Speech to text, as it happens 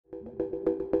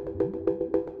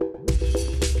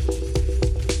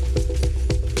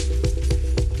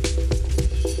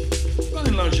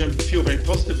feel very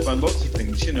positive about lots of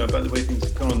things, about the way things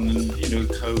have gone, and,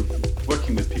 how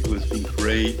working with people has been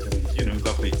great and,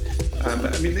 lovely.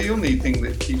 The only thing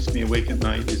that keeps me awake at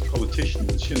night is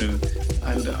politicians, and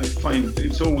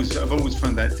I've always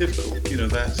found that difficult,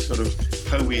 that sort of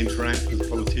how we interact with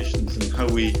politicians and how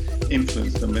we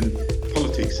influence them. And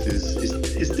politics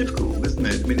is difficult, isn't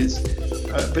it?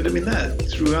 That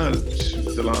throughout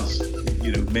the last,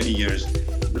 many years,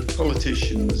 the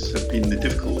politicians have been the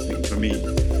difficult thing for me.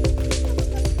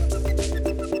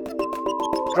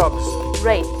 Drugs,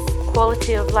 rates,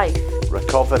 quality of life,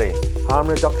 recovery, harm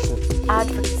reduction,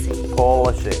 advocacy,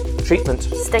 policy, treatment,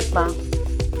 stigma.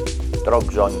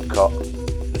 Drugs Uncut,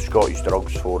 the Scottish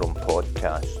Drugs Forum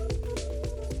podcast.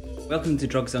 Welcome to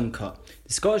Drugs Uncut,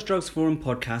 the Scottish Drugs Forum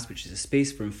podcast, which is a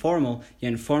space for informal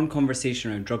yet informed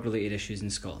conversation around drug-related issues in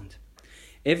Scotland.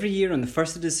 Every year on the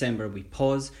 1st of December, we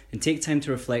pause and take time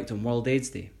to reflect on World AIDS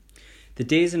Day. The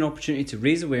day is an opportunity to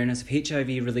raise awareness of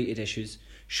HIV-related issues,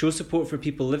 show support for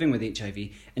people living with HIV,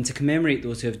 and to commemorate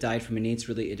those who have died from an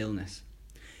AIDS-related illness.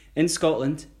 In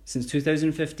Scotland, since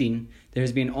 2015, there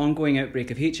has been an ongoing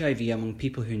outbreak of HIV among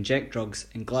people who inject drugs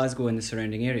in Glasgow and the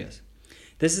surrounding areas.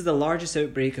 This is the largest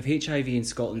outbreak of HIV in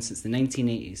Scotland since the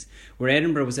 1980s, where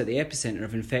Edinburgh was at the epicentre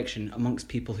of infection amongst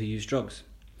people who use drugs.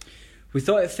 We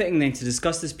thought it fitting then to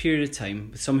discuss this period of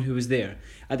time with someone who was there,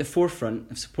 at the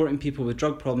forefront of supporting people with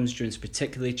drug problems during this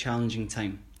particularly challenging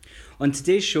time. On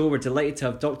today's show, we're delighted to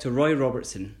have Dr. Roy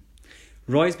Robertson.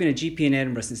 Roy's been a GP in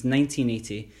Edinburgh since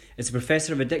 1980, is a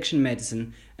Professor of Addiction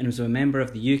Medicine, and was a member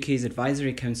of the UK's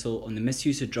Advisory Council on the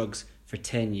Misuse of Drugs for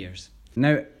 10 years.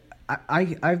 Now,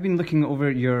 I've been looking over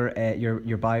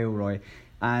your bio, Roy,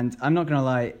 and I'm not going to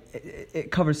lie,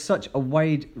 it covers such a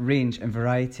wide range and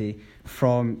variety,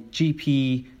 from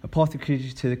GP, apothecary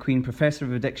to the Queen, Professor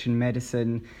of Addiction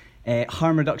Medicine,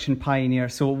 harm reduction pioneer.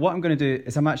 So what I'm going to do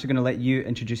is I'm actually going to let you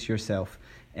introduce yourself.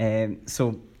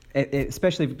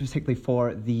 Especially particularly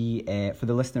for the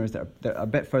listeners that are a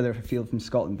bit further afield from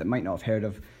Scotland that might not have heard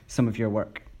of some of your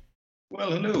work.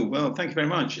 Well, hello. Well, thank you very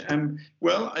much.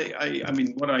 What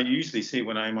I usually say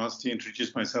when I'm asked to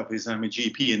introduce myself is I'm a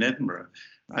GP in Edinburgh,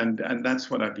 and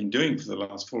that's what I've been doing for the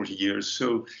last 40 years.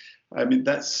 So,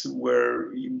 that's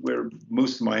where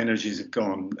most of my energies have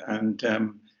gone, and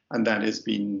that has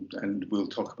been, and we'll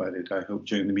talk about it, I hope,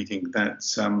 during the meeting.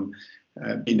 That's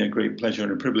been a great pleasure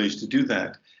and a privilege to do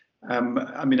that.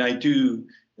 I do.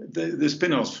 The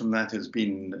spin-offs from that has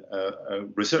been a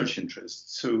research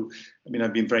interest. So,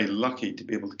 I've been very lucky to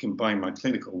be able to combine my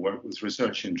clinical work with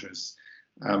research interests,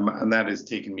 and that has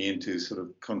taken me into sort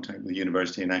of contact with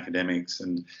university and academics,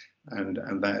 and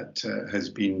that has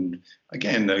been,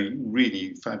 again, a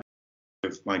really fabulous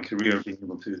of my career, being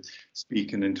able to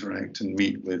speak and interact and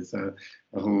meet with a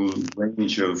whole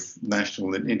range of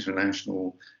national and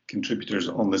international contributors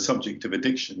on the subject of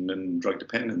addiction and drug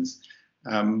dependence.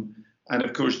 And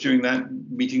of course, during that,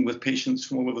 meeting with patients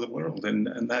from all over the world.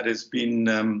 And that has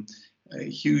been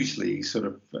hugely sort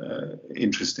of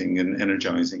interesting and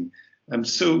energizing.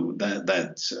 So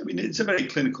it's a very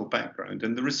clinical background.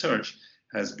 And the research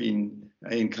has been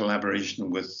in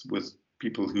collaboration with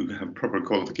people who have proper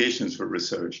qualifications for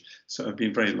research. So I've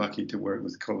been very lucky to work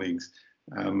with colleagues.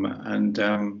 The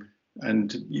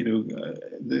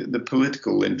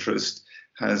political interest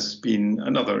has been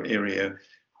another area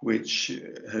which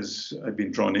I've been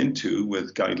drawn into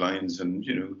with guidelines and,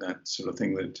 that sort of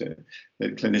thing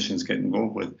that clinicians get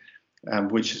involved with,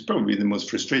 which is probably the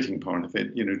most frustrating part of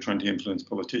it, trying to influence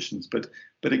politicians. But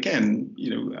again,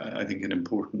 I think an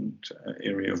important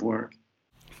area of work.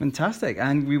 Fantastic,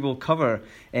 and we will cover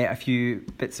a few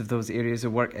bits of those areas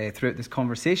of work throughout this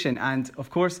conversation, and of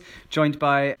course joined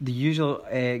by the usual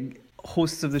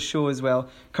hosts of the show as well,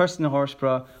 Kirsten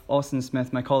Horsburgh, Austin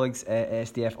Smith, my colleagues at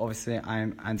SDF. Obviously,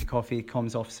 I'm Andy Coffey,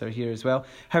 comms officer here as well.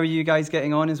 How are you guys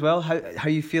getting on as well? How are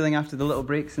you feeling after the little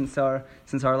break since our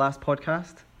last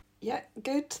podcast? Yeah,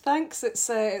 good, thanks.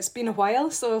 It's been a while,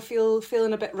 so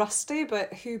feeling a bit rusty,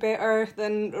 but who better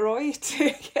than Roy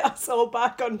to get us all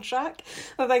back on track?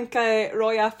 I think,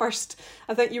 Roy, I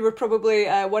think you were probably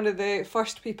one of the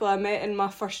first people I met in my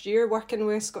first year working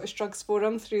with Scottish Drugs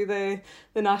Forum through the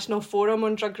National Forum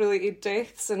on Drug-Related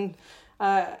Deaths, and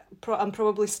I'm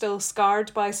probably still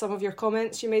scarred by some of your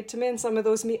comments you made to me in some of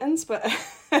those meetings, but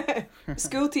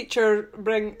school teacher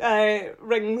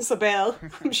rings a bell.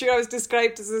 I'm sure I was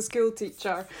described as a school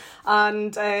teacher,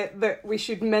 and that we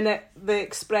should minute the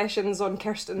expressions on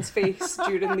Kirsten's face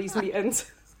during these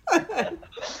meetings.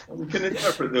 We can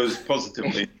interpret those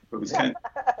positively, but we can't.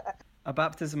 A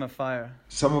baptism of fire.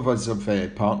 Some of us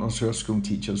have partners who are school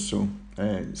teachers, so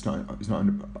it's not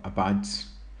a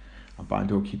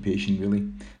bad occupation,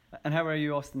 really. And how are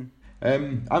you, Austin?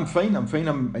 I'm fine.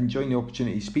 I'm enjoying the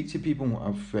opportunity to speak to people.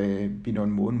 I've been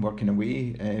on my own working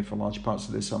away for large parts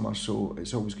of the summer, so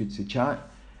it's always good to chat.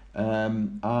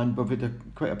 And we've had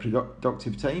quite a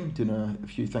productive time doing a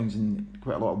few things and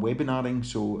quite a lot of webinaring.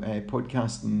 So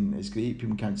podcasting is great.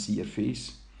 People can't see your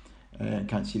face,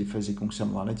 can't see the physical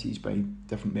similarities by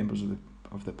different members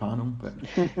of the panel. But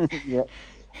yeah.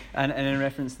 And in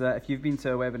reference to that, if you've been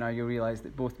to a webinar, you'll realise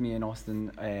that both me and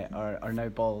Austin are now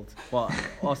bald. Well,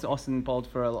 Austin bald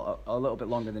for a little bit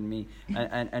longer than me,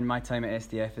 and my time at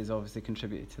SDF has obviously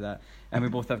contributed to that. And we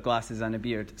both have glasses and a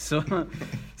beard. So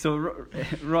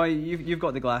Roy, you've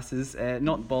got the glasses,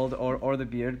 not bald or the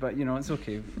beard, but it's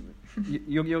okay.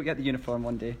 You'll get the uniform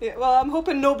one day. Yeah, well, I'm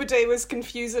hoping nobody was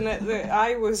confusing it that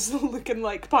I was looking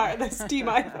like part of this team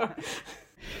either.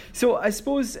 So I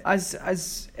suppose,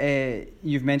 as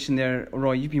you've mentioned there,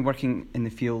 Roy, you've been working in the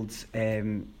field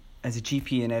as a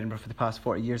GP in Edinburgh for the past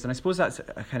 40 years, and I suppose that's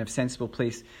a kind of sensible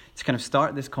place to kind of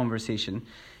start this conversation.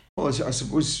 Well, I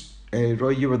suppose, Roy,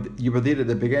 you were there at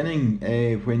the beginning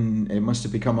when it must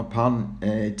have become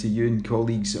apparent to you and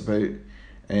colleagues about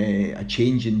a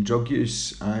change in drug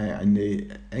use and the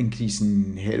increase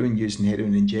in heroin use and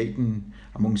heroin injecting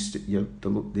amongst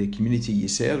the community you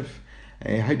serve.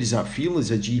 How does that feel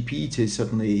as a GP to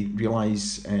suddenly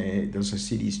realise there's a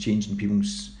serious change in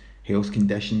people's health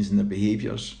conditions and their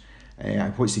behaviours?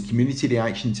 What's the community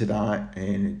reaction to that,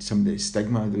 and some of the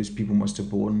stigma those people must have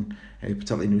borne,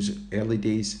 particularly in those early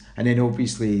days? And then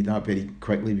obviously that very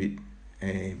quickly,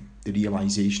 the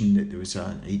realisation that there was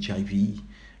an HIV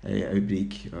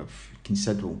outbreak of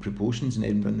considerable proportions in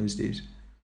Edinburgh in those days.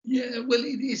 Yeah, well,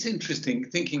 it is interesting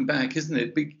thinking back, isn't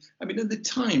it? I mean, at the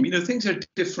time, things are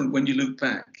different when you look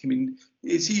back. I mean,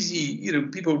 it's easy,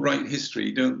 people write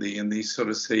history, don't they? And they sort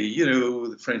of say,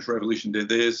 the French Revolution did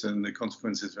this and the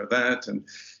consequences are that. And,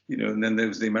 and then there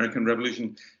was the American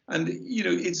Revolution. And,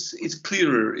 it's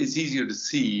clearer, it's easier to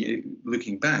see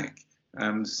looking back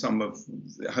some of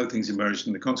how things emerged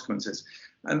and the consequences.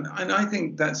 And I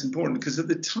think that's important because at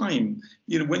the time,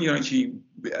 when you're actually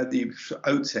at the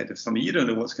outset of something, you don't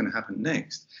know what's going to happen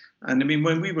next. And I mean,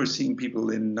 when we were seeing people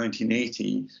in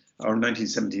 1980 or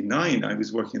 1979, I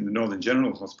was working in the Northern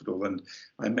General Hospital and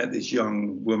I met this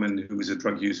young woman who was a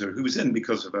drug user who was in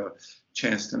because of a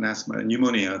chest and asthma and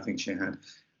pneumonia, I think she had.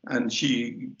 And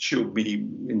she showed me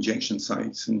injection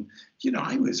sites and,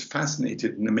 I was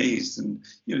fascinated and amazed. And,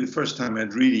 the first time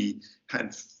I'd really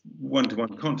had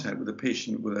one-to-one contact with a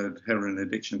patient with a heroin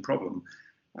addiction problem.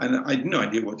 And I had no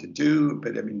idea what to do,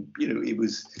 but I mean,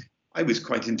 I was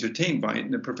quite entertained by it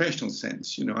in a professional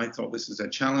sense. I thought this was a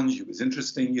challenge. It was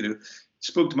interesting,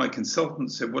 spoke to my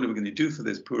consultant, said, what are we going to do for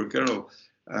this poor girl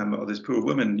or this poor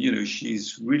woman?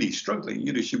 She's really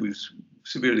struggling. She was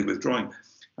severely withdrawing.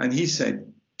 And he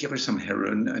said, give her some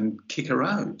heroin and kick her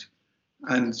out.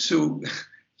 And so,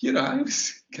 I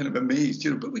was kind of amazed,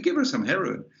 but we gave her some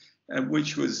heroin,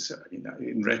 which was,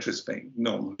 in retrospect,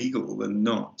 not legal and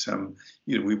not,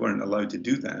 we weren't allowed to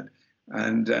do that.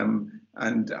 And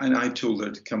I told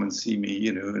her to come and see me,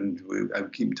 and I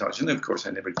would keep in touch. And of course,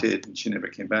 I never did, and she never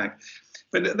came back.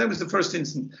 But that was the first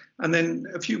instance. And then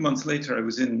a few months later, I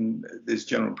was in this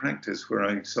general practice where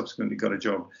I subsequently got a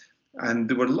job. And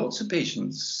there were lots of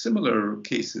patients, similar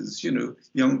cases,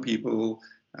 young people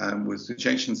with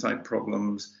injection site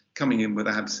problems, coming in with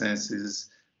abscesses,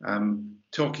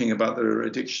 talking about their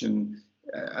addiction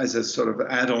as a sort of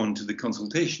add-on to the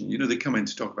consultation. They come in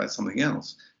to talk about something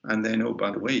else. And then, oh,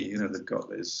 by the way, they've got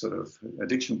this sort of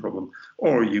addiction problem.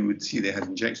 Or you would see they had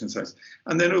injection sites.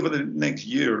 And then over the next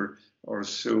year or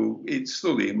so, it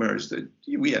slowly emerged that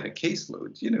we had a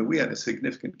caseload. We had a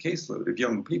significant caseload of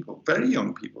young people, very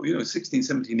young people, 16,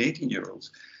 17,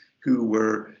 18-year-olds who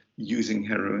were using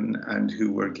heroin and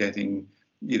who were getting,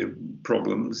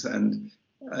 problems. And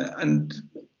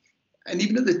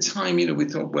even at the time, we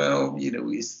thought, well,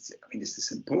 is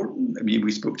this important? I mean,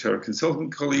 we spoke to our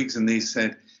consultant colleagues and they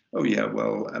said, oh, yeah,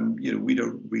 well, we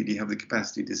don't really have the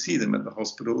capacity to see them at the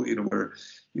hospital.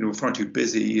 We're far too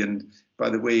busy. And by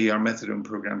the way, our methadone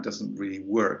program doesn't really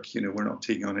work. We're not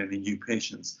taking on any new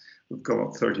patients. We've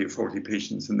got 30 or 40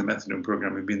 patients in the methadone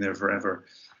program. We've been there forever.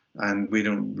 And we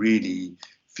don't really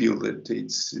feel that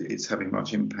it's having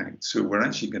much impact. So we're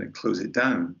actually going to close it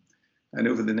down. And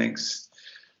over the next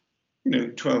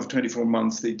 12, 24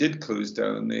 months, they did close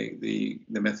down the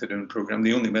methadone program,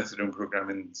 the only methadone program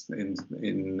in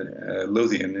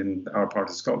Lothian, in our part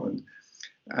of Scotland,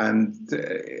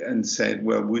 and said,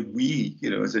 well, would we,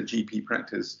 as a GP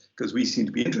practice, because we seem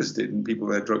to be interested in people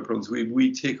who have drug problems,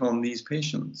 we take on these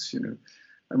patients,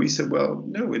 And we said, well,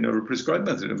 no, we never prescribed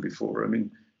methadone before. I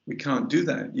mean, we can't do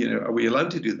that. Are we allowed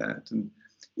to do that? And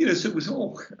so it was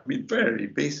all, very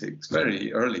basics,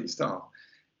 very early stuff.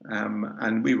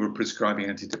 And we were prescribing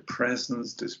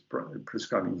antidepressants,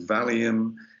 prescribing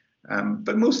Valium,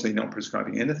 but mostly not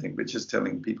prescribing anything, but just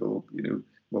telling people,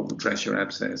 what will dress your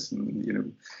abscess,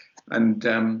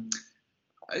 and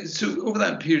so over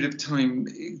that period of time,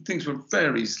 things were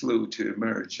very slow to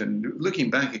emerge. And looking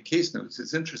back at case notes,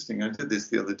 it's interesting. I did this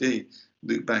the other day,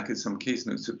 look back at some case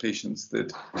notes of patients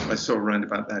that I saw around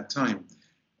about that time.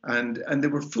 And they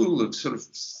were full of sort of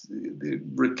the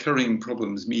recurring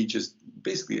problems, me just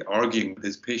basically arguing with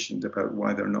this patient about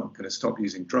why they're not going to stop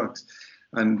using drugs,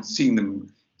 and seeing them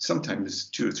sometimes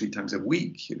 2 or 3 times a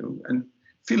week, and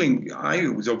I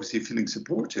was obviously feeling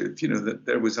supportive, that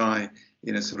there was I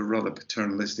in a sort of rather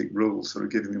paternalistic role, sort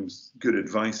of giving them good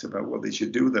advice about what they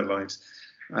should do with their lives.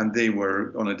 And they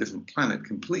were on a different planet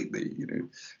completely,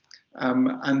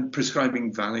 and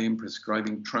prescribing Valium,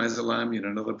 prescribing Trazolam,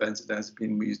 another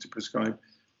benzodiazepine we used to prescribe.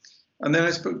 And then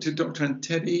I spoke to Dr.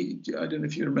 Antebi. I don't know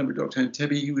if you remember Dr.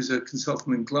 Antebi. He was a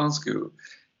consultant in Glasgow.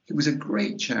 He was a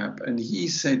great chap. And he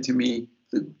said to me,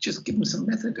 look, just give him some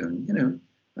methadone,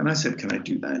 And I said, can I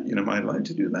do that? Am I allowed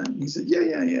to do that? And he said, yeah.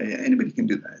 Anybody can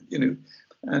do that,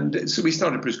 And so we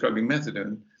started prescribing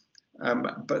methadone.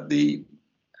 But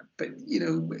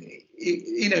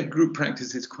in a group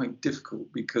practice, it's quite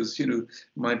difficult because,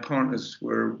 my partners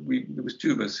there was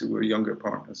 2 of us who were younger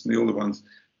partners, and the older ones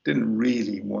didn't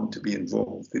really want to be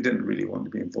involved. They didn't really want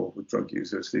to be involved with drug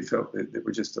users. They felt that they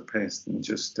were just a pest and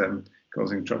just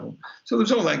causing trouble. So there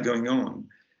was all that going on.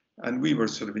 And we were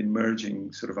sort of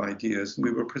emerging sort of ideas, and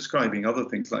we were prescribing other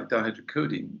things like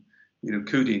dihydrocodeine,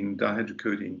 codeine,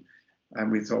 dihydrocodeine.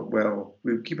 And we thought, well,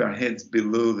 we'll keep our heads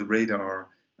below the radar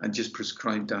and just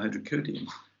prescribe dihydrocodeine.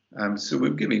 So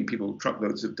we're giving people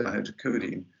truckloads of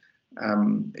dihydrocodeine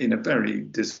in a very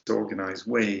disorganized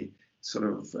way, sort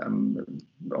of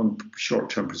on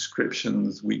short-term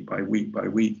prescriptions, week by week by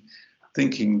week,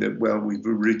 thinking that, well, we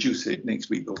will reduce it, next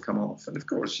week they'll come off. And of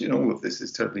course, all of this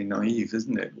is terribly naive,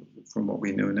 isn't it, from what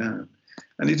we know now?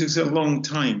 And it took a long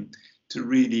time to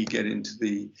really get into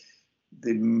the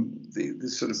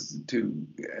sort of, to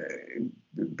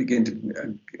begin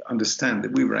to understand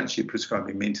that we were actually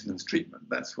prescribing maintenance treatment.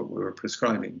 That's what we were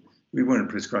prescribing. We weren't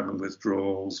prescribing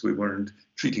withdrawals, we weren't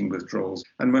treating withdrawals.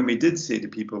 And when we did say to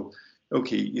people,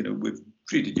 okay, we've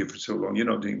treated you for so long, you're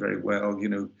not doing very well,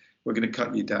 we're going to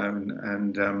cut you down,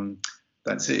 and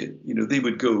that's it. They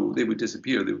would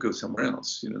disappear, they would go somewhere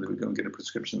else, they would go and get a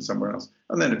prescription somewhere else.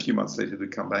 And then a few months later,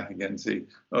 they'd come back again and say,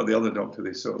 oh, the other doctor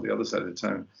they saw at the other side of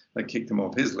town, I kicked them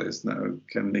off his list, now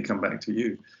can they come back to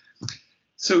you?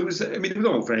 So it was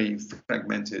all very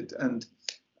fragmented. And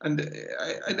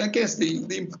I guess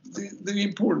the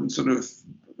important sort of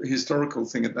historical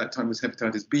thing at that time was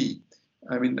hepatitis B.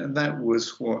 And that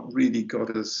was what really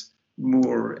got us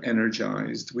more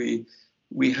energized. We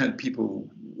had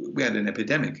an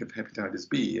epidemic of hepatitis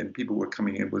B, and people were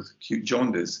coming in with acute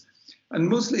jaundice. And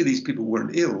mostly these people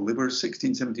weren't ill. They were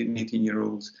 16, 17,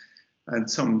 18-year-olds, and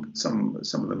some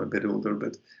of them a bit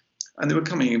older, and they were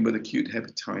coming in with acute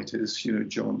hepatitis,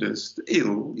 jaundice,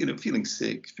 ill, feeling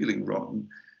sick, feeling rotten.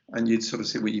 And you'd sort of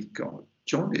say, well, you've got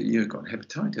jaundice, you've got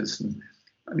hepatitis. And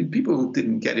people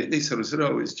didn't get it. They sort of said,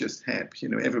 oh, it's just hep.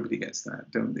 Everybody gets that,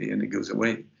 don't they? And it goes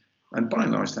away. And by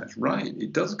and large, that's right.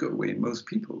 It does go away in most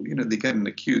people. They get an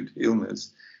acute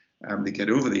illness, they get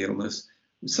over the illness.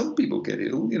 Some people get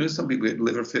ill, some people get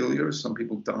liver failure, some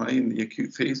people die in the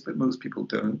acute phase, but most people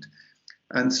don't.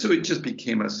 And so it just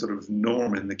became a sort of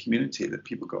norm in the community that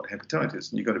people got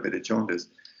hepatitis and you got a bit of jaundice.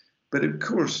 But of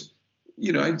course,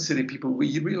 I'd say to people, well,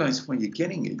 you realize why you're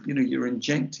getting it. You're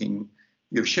injecting,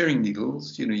 you're sharing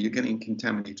needles, you're getting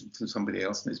contaminated from somebody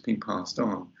else and it's being passed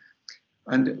on.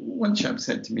 And one chap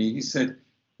said to me, he said,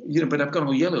 but I've got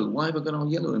all yellow. Why have I got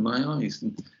all yellow in my eyes?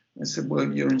 And I said,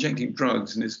 well, you're injecting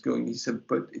drugs and it's going. He said,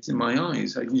 but it's in my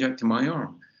eyes. I inject in my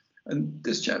arm. And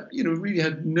this chap, really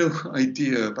had no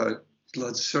idea about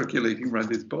blood circulating around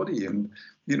his body and,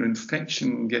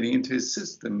 infection getting into his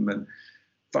system and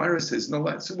viruses and all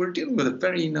that. So we're dealing with a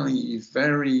very naive,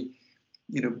 very,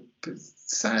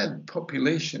 sad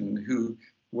population who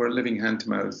were living hand to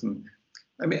mouth. And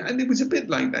it was a bit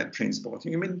like that train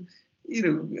spotting.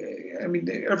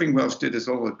 Irving Welsh did us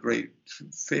all a great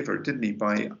favor, didn't he,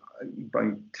 by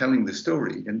telling the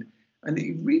story. And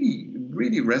it really,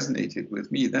 really resonated with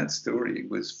me. That story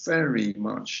was very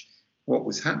much what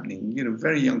was happening.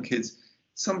 Very young kids,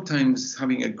 sometimes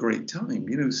having a great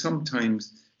time,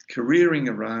 sometimes careering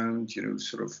around,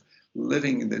 sort of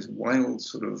living in this wild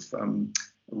sort of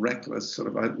reckless sort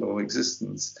of outlaw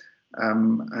existence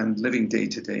and living day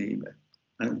to day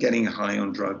and getting high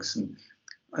on drugs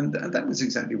And that was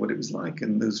exactly what it was like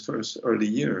in those first early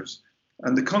years.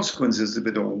 And the consequences of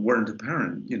it all weren't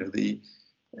apparent.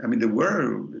 There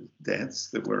were deaths.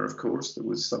 There were, of course, there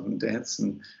was sudden deaths.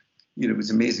 And, it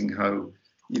was amazing how,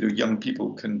 young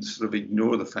people can sort of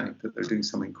ignore the fact that they're doing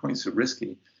something quite so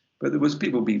risky. But there was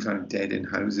people being found dead in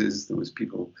houses. There was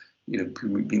people,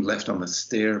 being left on the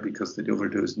stair because they'd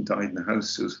overdosed and died in the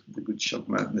house. So they would shove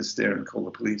them out in the stair and call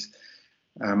the police.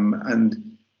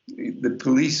 And the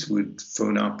police would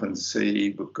phone up and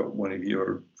say, we've got one of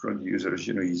your drug users,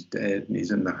 he's dead and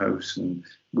he's in the house, and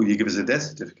will you give us a death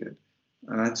certificate?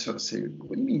 And I'd sort of say,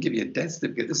 what do you mean give you a death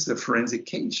certificate? This is a forensic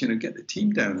case, get the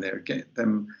team down there, get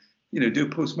them, do a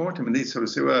post-mortem. And they'd sort of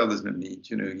say, well, there's no need,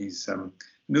 he's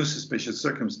no suspicious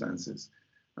circumstances.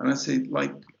 And I'd say,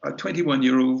 like a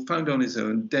 21-year-old found on his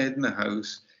own, dead in the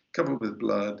house, covered with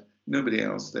blood, nobody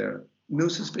else there. No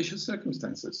suspicious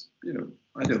circumstances.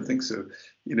 I don't think so.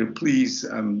 Please,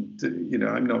 I'm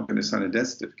not going to sign a death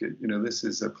certificate. This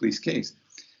is a police case.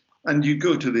 And you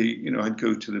go to I'd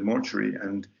go to the mortuary,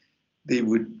 and they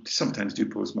would sometimes do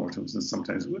postmortems and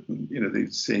sometimes wouldn't.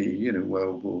 They'd say,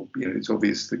 well, it's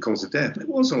obvious the cause of death. And it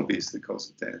was obvious the cause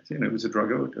of death. It was a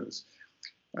drug overdose.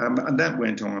 And that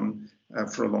went on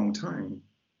for a long time.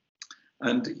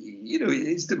 And,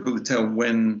 it's difficult to tell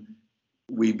when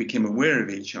we became aware of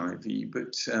HIV,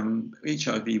 but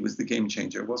HIV was the game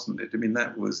changer, wasn't it?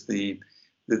 That was the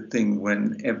thing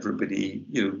when everybody,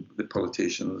 the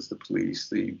politicians, the police,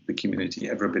 the community,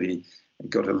 everybody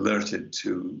got alerted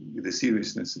to the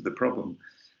seriousness of the problem.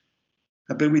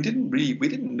 But we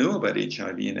didn't know about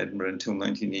HIV in Edinburgh until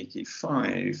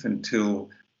 1985, until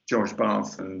George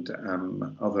Bath and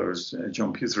others,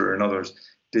 John Putherer and others,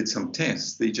 did some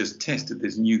tests. They just tested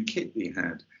this new kit they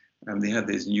had. They had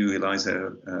this new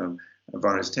ELISA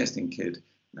virus testing kit,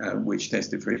 which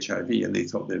tested for HIV, and they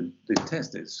thought they'd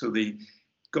test it. So they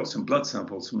got some blood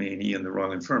samples from A&E and the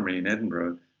Royal Infirmary in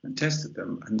Edinburgh and tested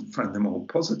them and found them all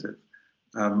positive.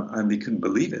 And they couldn't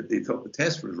believe it. They thought the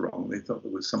test was wrong. They thought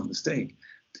there was some mistake.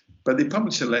 But they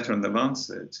published a letter in The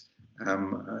Lancet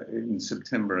in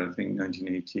September, I think,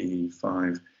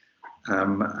 1985.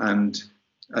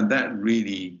 And that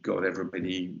really got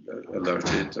everybody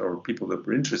alerted, or people that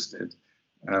were interested.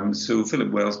 So Philip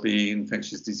Welsby,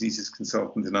 infectious diseases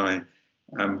consultant, and I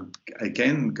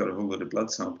again got a whole lot of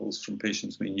blood samples from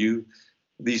patients we knew.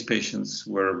 These patients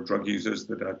were drug users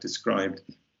that I've described,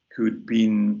 who'd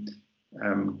been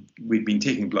we'd been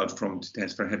taking blood from to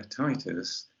test for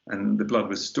hepatitis, and the blood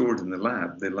was stored in the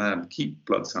lab. The lab keep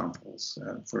blood samples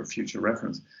for future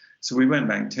reference. So we went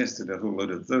back and tested a whole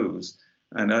lot of those.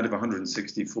 And out of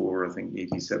 164, I think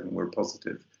 87 were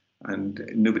positive, and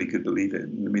nobody could believe it.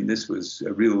 This was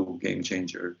a real game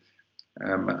changer.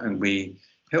 And we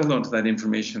held on to that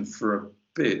information for a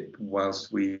bit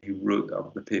whilst we wrote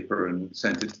up the paper and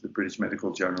sent it to the British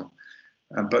Medical Journal.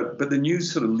 But the news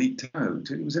sort of leaked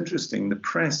out. It was interesting. The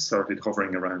press started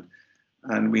hovering around,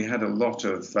 and we had a lot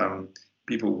of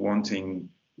people wanting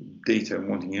data,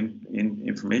 wanting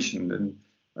information. And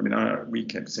we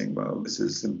kept saying, well, this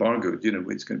is embargoed,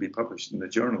 it's going to be published in the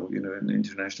journal, in an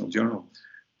international journal.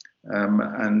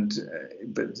 But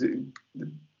the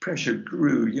pressure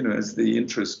grew, as the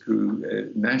interest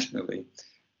grew nationally.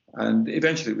 And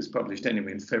eventually it was published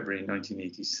anyway in February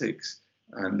 1986.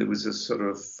 And there was a sort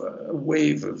of a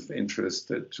wave of interest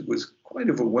that was quite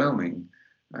overwhelming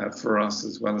for us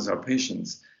as well as our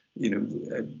patients.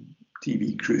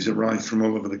 TV crews arrived from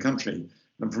all over the country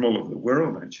and from all over the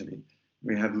world, actually.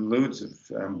 We had loads of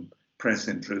press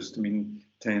interest.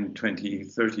 10, 20,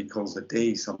 30 calls a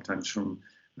day, sometimes from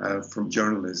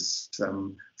journalists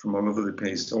from all over the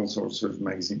place, all sorts of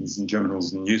magazines and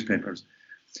journals and newspapers.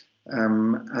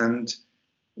 And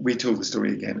we told the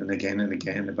story again and again and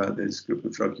again about this group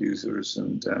of drug users.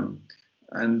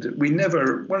 And we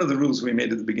never, one of the rules we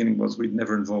made at the beginning was we'd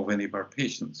never involve any of our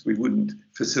patients. We wouldn't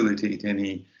facilitate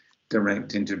any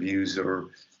direct interviews or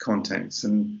contacts.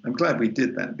 And I'm glad we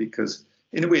did that, because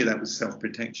in a way that was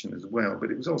self-protection as well,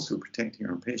 but it was also protecting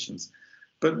our patients.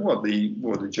 But what the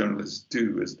journalists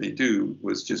do, as they do,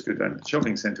 was just go down to the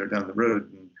shopping centre down the road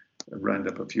and round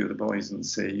up a few of the boys and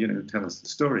say, tell us the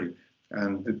story.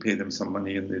 And they'd pay them some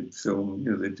money and they'd film,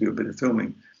 they'd do a bit of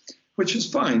filming, which is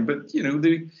fine. But,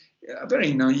 a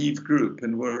very naive group,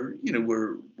 and we're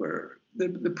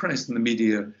the press and the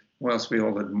media, whilst we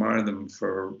all admire them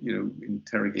for,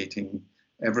 interrogating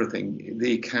everything,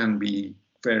 they can be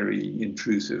very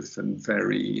intrusive and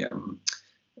very,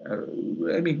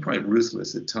 quite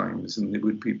ruthless at times. And they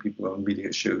would put people on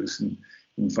media shows and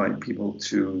invite people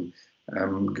to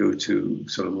go to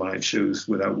sort of live shows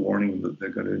without warning that they're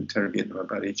going to interrogate them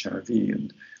about HIV.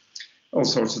 all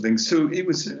sorts of things. So it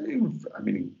was, I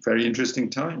mean, a very interesting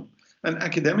time. And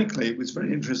academically, it was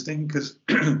very interesting because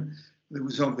there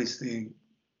was obviously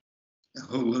a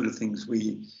whole load of things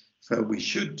we felt we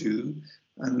should do.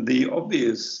 And the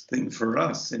obvious thing for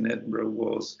us in Edinburgh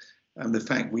was the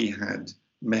fact we had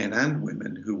men and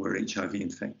women who were HIV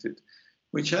infected,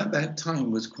 which at that time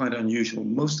was quite unusual.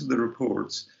 Most of the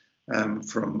reports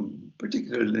from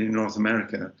particularly North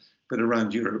America, but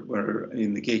around Europe, were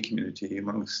in the gay community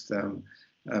amongst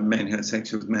men who had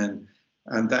sex with men.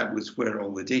 And that was where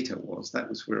all the data was. That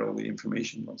was where all the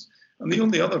information was. And the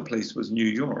only other place was New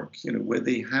York, where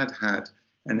they had had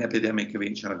an epidemic of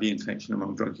HIV infection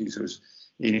among drug users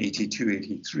in 82,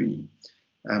 83.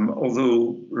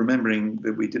 Although remembering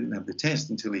that we didn't have the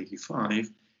test until 85,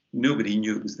 nobody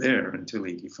knew it was there until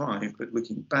 85. But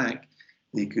looking back,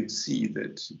 they could see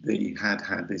that they had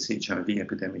had this HIV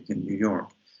epidemic in New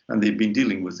York, and they'd been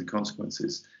dealing with the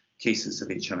consequences, cases of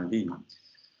HIV.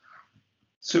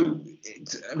 So,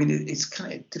 it's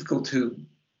kind of difficult to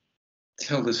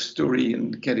tell the story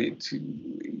and get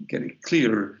it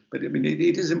clear. But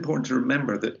it is important to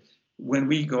remember that when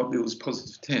we got those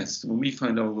positive tests, when we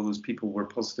found all those people were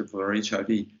positive for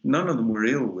HIV, none of them were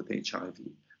ill with HIV.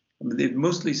 They'd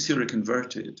mostly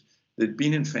seroconverted. They'd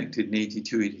been infected in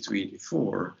 82, 83,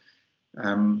 84,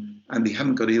 and they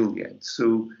hadn't got ill yet.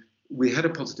 So we had a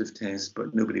positive test,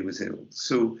 but nobody was ill.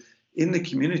 So in the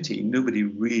community, nobody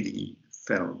really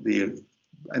felt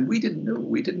and we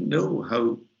didn't know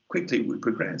how quickly it would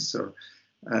progress.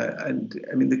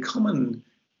 The common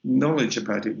knowledge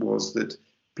about it was that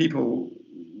people,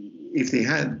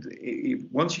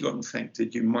 once you got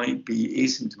infected, you might be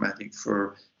asymptomatic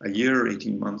for a year or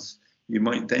 18 months. You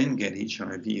might then get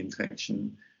HIV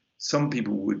infection. Some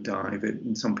people would die of it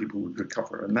and some people would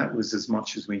recover. And that was as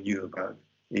much as we knew about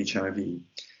HIV,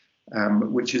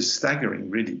 which is staggering,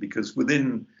 really, because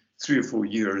within 3 or 4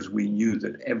 years, we knew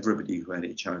that everybody who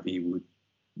had HIV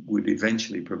would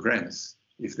eventually progress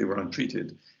if they were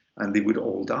untreated, and they would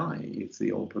all die if they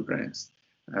all progressed.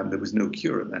 There was no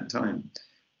cure at that time.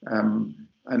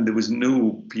 And there was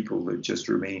no people that just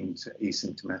remained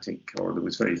asymptomatic, or there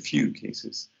was very few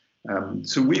cases.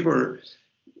 So we were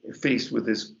faced with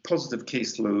this positive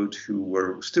caseload who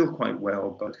were still quite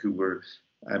well, but who were,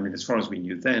 as far as we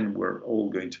knew then, were all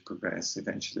going to progress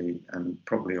eventually and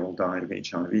probably all die of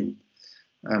HIV.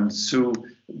 So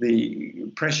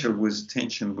the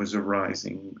tension was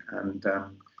arising, and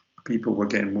people were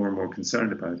getting more and more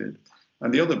concerned about it.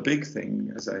 And the other big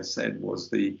thing, as I said, was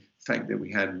the fact that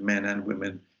we had men and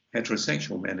women,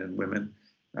 heterosexual men and women,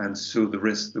 and so there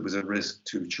was a risk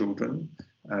to children,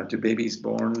 to babies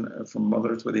born from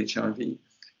mothers with HIV,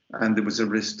 and there was a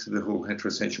risk to the whole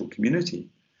heterosexual community.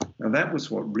 Now that was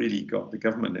what really got the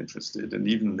government interested, and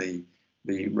even the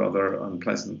rather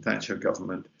unpleasant Thatcher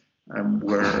government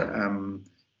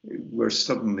were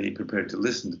suddenly prepared to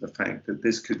listen to the fact that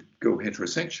this could go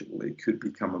heterosexual. It could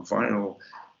become a viral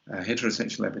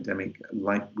heterosexual epidemic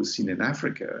like was seen in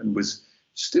Africa and was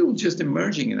still just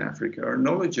emerging in Africa. Our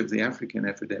knowledge of the African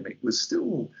epidemic was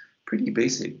still pretty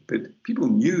basic, but people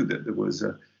knew that there was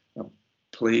a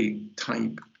plague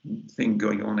type thing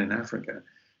going on in Africa.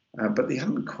 But they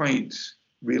hadn't quite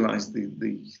realized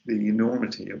the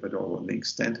enormity of it all and the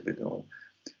extent of it all.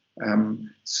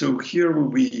 So here were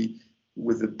we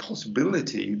with the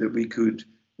possibility that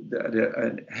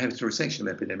a heterosexual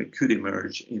epidemic could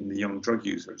emerge in the young drug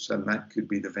users, and that could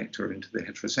be the vector into the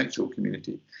heterosexual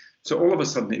community. So all of a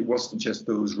sudden, it wasn't just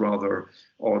those rather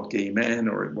odd gay men,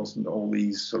 or it wasn't all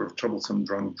these sort of troublesome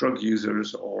drug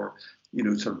users, or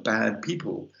sort of bad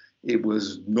people. It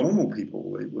was normal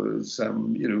people. It was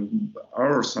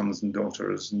our sons and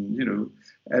daughters, and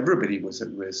everybody was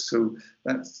at risk. So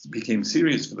that became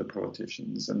serious for the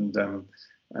politicians,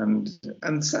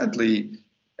 and sadly,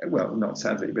 well, not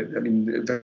sadly, but very,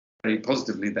 very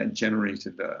positively, that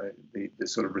generated the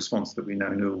sort of response that we now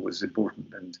know was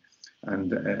important.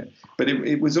 But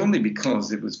it was only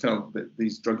because it was felt that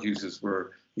these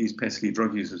pesky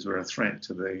drug users were a threat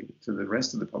to the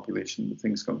rest of the population that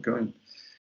things got going.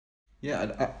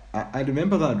 Yeah, I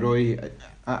remember that, Roy.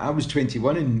 I was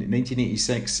 21 in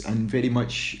 1986 and very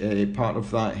much part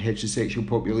of that heterosexual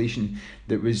population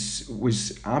that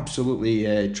was absolutely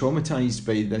traumatised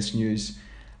by this news.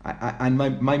 And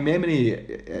my memory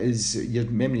is, your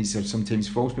memories are sometimes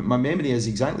false, but my memory is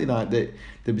exactly that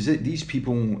there was these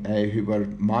people who were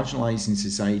marginalised in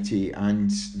society,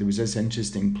 and there was this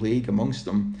interesting plague amongst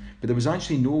them, but there was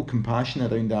actually no compassion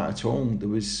around that at all. There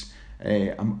was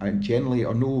generally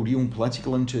or no real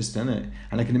political interest in it.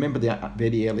 And I can remember the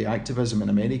very early activism in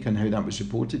America and how that was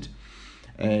reported,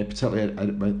 particularly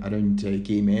around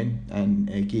gay men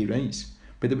and gay rights.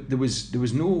 but there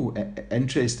was no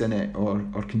interest in it or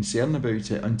concern about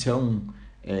it until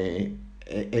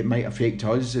it might affect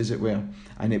us, as it were.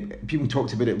 And people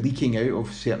talked about it leaking out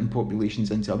of certain populations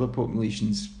into other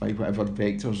populations by whatever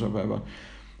vectors or whatever.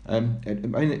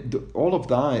 All of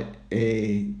that,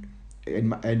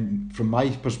 and from my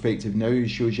perspective now,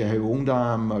 shows you how old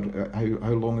I am or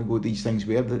how long ago these things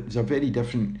were. There's a very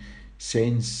different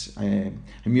sense. And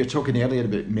we were talking earlier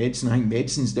about medicine. I think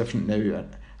medicine's different now.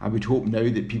 I would hope now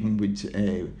that people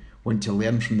would want to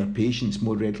learn from their patients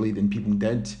more readily than people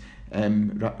did.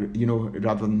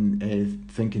 Rather than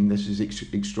thinking this is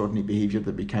extraordinary behaviour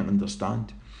that we can't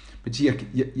understand. But to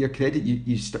your credit,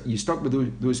 you stuck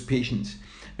with those patients.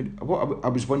 And what I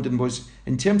was wondering was,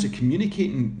 in terms of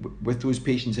communicating with those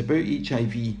patients about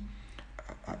HIV,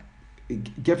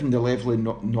 given the level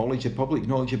of knowledge, of public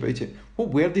knowledge about it, what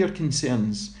were their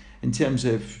concerns in terms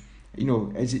of,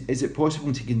 is it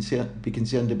possible to be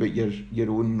concerned about your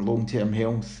own long-term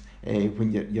health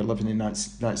when you're living in that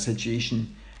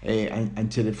situation?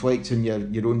 And to reflect on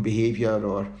your own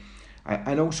behaviour,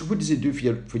 and also what does it do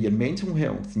for your mental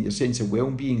health and your sense of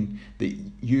well-being that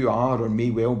you are or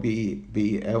may well be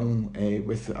ill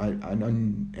with an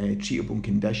untreatable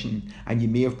condition, and you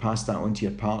may have passed that on to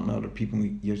your partner or people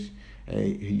who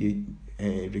you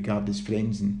regard as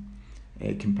friends and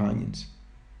companions?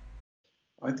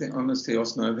 I think, honestly,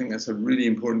 Austin, I think that's a really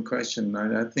important question.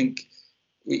 I think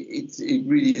it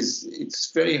really is.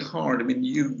 It's very hard. I mean,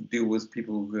 you deal with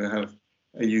people who have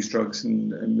use drugs,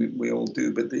 and we all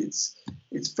do. But it's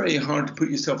very hard to put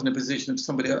yourself in a position of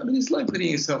somebody else. I mean, it's like putting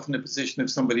yourself in a position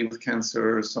of somebody with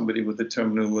cancer or somebody with a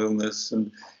terminal illness.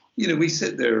 And we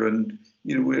sit there, and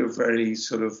we're very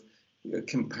sort of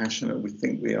compassionate. We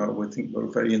think we are. We think we're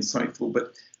very insightful.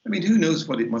 But I mean, who knows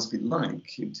what it must be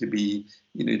like to be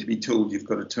told you've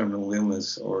got a terminal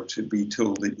illness, or to be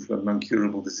told that you've got an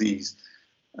incurable disease.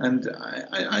 And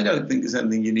I don't think there's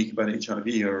anything unique about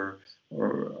HIV or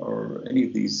any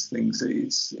of these things.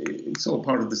 It's all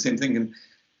part of the same thing.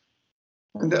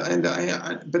 But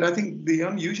I think the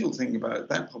unusual thing about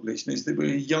that population is that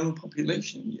we're a young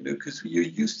population, because you're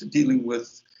used to dealing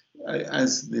with,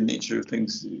 as the nature of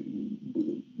things,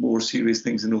 more serious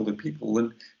things in older people,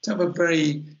 and to have a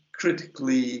very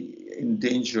critically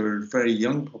endangered, very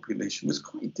young population was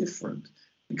quite different,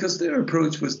 because their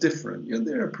approach was different.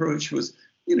 Their approach was,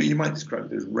 you might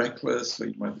describe it as reckless, or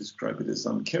you might describe it as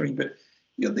uncaring, but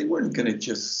they weren't going to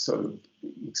just sort of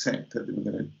accept that they were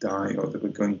going to die, or they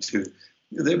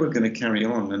were going to carry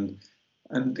on.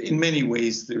 And in many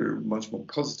ways, they're much more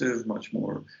positive, much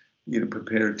more,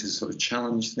 prepared to sort of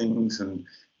challenge things, and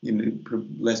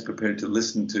less prepared to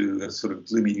listen to a sort of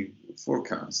gloomy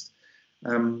forecast.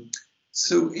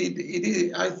 So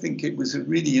I think it was a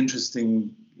really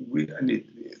interesting, and it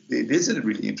is a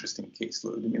really interesting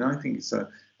caseload. I mean, I think it's a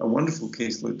wonderful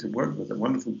caseload to work with, a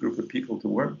wonderful group of people to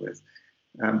work with,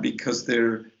 because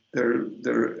their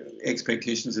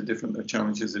expectations are different, their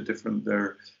challenges are different,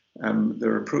 their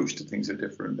approach to things are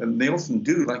different, and they often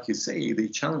do, like you say, they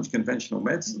challenge conventional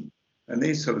medicine, and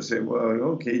they sort of say, well,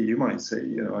 okay, you might say,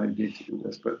 I need to do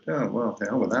this, but well, to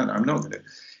hell with that, I'm not going to.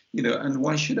 And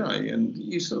why should I? And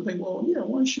you sort of think, well, yeah,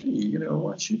 why should he?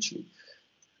 Why should she?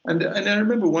 And I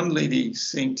remember one lady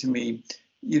saying to me,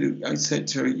 I said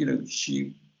to her,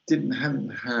 she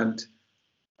hadn't had,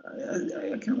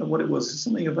 I can't remember what it was,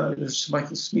 something about a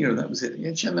cervical smear, that was it.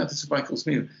 And she hadn't had a cervical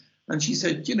smear. And she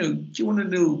said, do you want to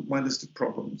know my list of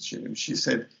problems? She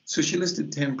said, so she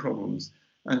listed 10 problems.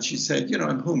 And she said,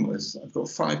 I'm homeless, I've got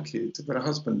 5 kids, I've got a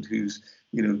husband who's,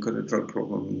 got a drug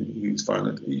problem, who's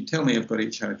violent. You tell me I've got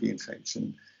HIV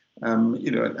infection.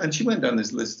 And she went down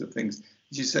this list of things.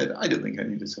 She said, I don't think I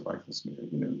need a cervical smear,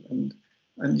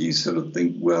 and you sort of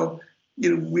think, well,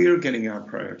 we're getting our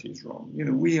priorities wrong.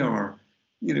 We are,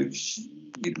 you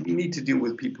need to deal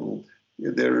with people,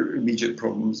 their immediate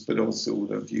problems, but also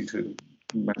with a view to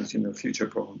managing their future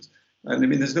problems. And I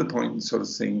mean, there's no point in sort of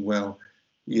saying, well,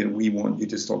 we want you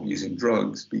to stop using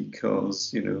drugs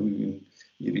because,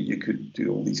 you could do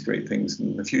all these great things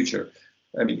in the future.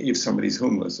 I mean, if somebody's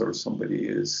homeless, or somebody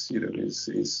is,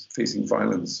 is facing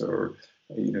violence, or,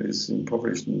 is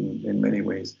impoverished in many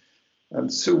ways.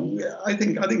 So I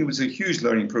think it was a huge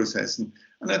learning process. And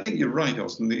I think you're right,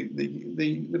 Austin.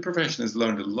 The profession has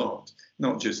learned a lot,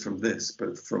 not just from this,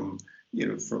 but from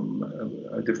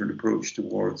a different approach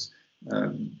towards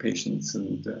patients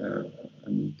and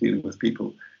dealing with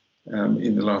people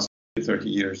in the last 30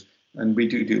 years. And we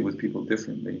do deal with people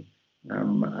differently.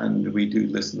 And we do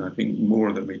listen, I think,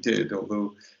 more than we did,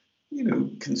 although,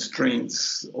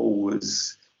 constraints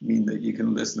always mean that you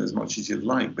can listen as much as you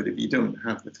like. But if you don't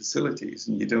have the facilities,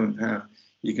 and you don't have,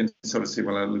 you can sort of say,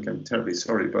 well, look, I'm terribly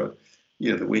sorry, but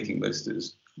the waiting list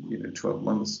is 12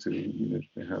 months to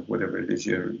to have whatever it is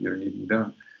you're needing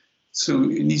done. So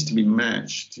it needs to be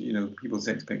matched. People's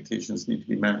expectations need to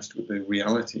be matched with the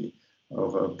reality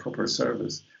of a proper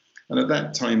service. And at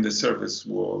that time, the service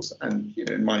was, and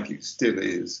in my view, still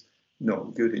is,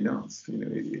 not good enough.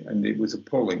 And it was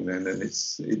appalling then. And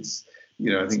it's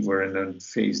I think we're in a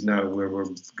phase now where we're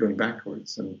going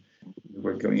backwards, and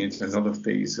we're going into another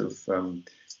phase of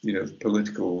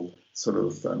political sort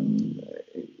of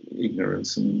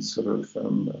ignorance and sort of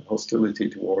hostility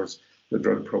towards the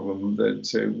drug problem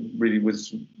that really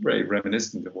was very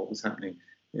reminiscent of what was happening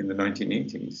in the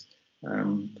 1980s.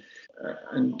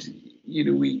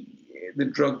 The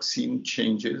drug scene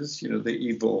changes, they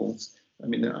evolve. I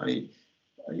mean,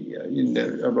 in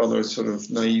a rather sort of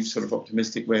naive, sort of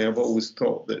optimistic way, I've always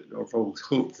thought that, or I've always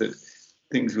hoped that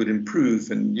things would improve,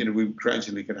 and we would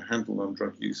gradually get a handle on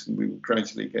drug use, and we would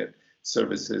gradually get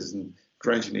services, and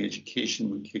gradually education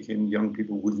would kick in. Young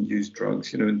people wouldn't use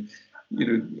drugs, and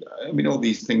all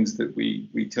these things that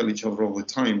we tell each other all the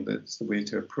time. That's the way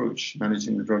to approach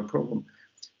managing the drug problem.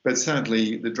 But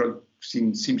sadly, the drug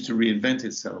scene seems to reinvent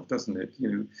itself, doesn't it?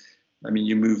 You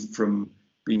move from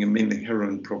being a mainly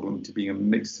heroin problem to being a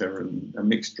mixed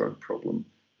drug problem,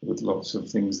 with lots of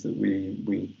things that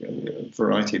a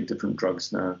variety of different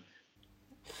drugs now.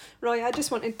 Roy, I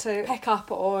just wanted to pick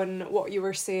up on what you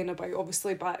were saying about,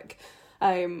 obviously, back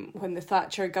when the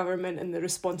Thatcher government and the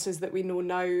responses that we know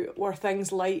now were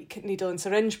things like needle and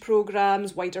syringe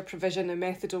programmes, wider provision of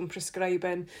methadone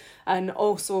prescribing, and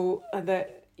also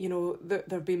that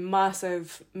there've been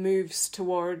massive moves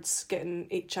towards getting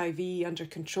HIV under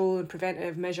control and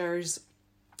preventative measures.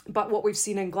 But what we've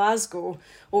seen in Glasgow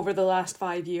over the last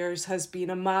 5 years has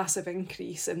been a massive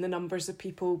increase in the numbers of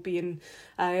people being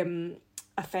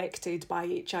affected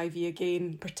by HIV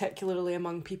again, particularly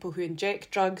among people who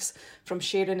inject drugs from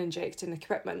sharing injecting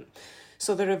equipment.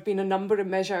 So there have been a number of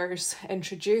measures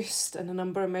introduced and a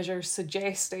number of measures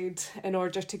suggested in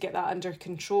order to get that under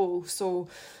control. So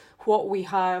what we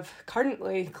have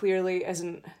currently clearly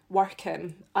isn't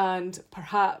working, and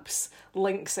perhaps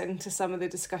links into some of the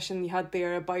discussion you had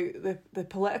there about the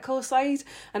political side.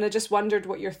 And I just wondered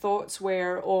what your thoughts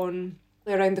were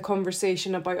around the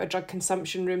conversation about a drug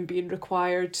consumption room being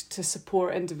required to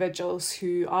support individuals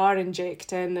who are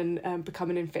injecting and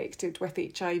becoming infected with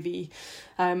HIV,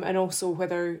 and also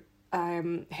whether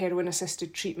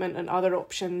heroin-assisted treatment and other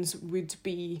options would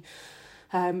be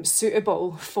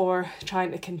suitable for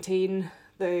trying to contain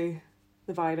the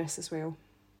virus as well.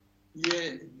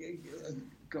 Yeah,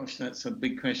 gosh, that's a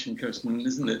big question, Kirsten,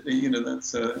 isn't it?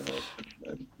 That's a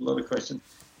lot of questions.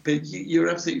 But you're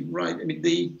absolutely right.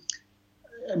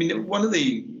 One of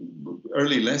the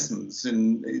early lessons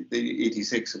in the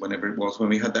 86 or whenever it was, when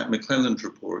we had that McClelland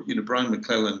report, Brian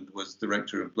McClelland was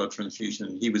director of blood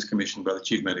transfusion. He was commissioned by the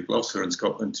chief medical officer in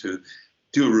Scotland to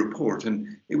do a report,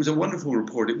 and it was a wonderful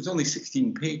report. It was only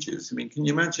 16 pages. Can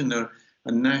you imagine a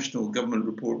national government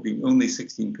report being only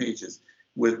 16 pages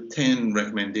with 10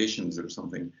 recommendations or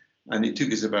something? And it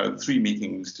took us about 3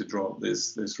 meetings to draw up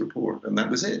this report, and that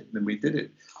was it. And we did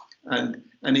it. And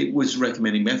it was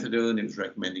recommending methadone, it was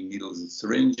recommending needles and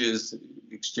syringes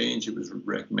exchange, it was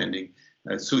recommending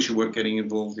social work getting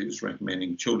involved, it was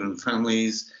recommending children and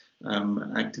families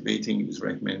activating, it was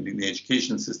recommending the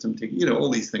education system taking, all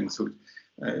these things. So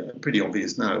pretty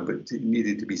obvious now, but it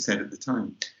needed to be said at the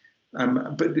time.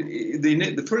 But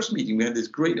the first meeting, we had this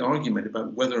great argument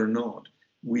about whether or not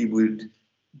we would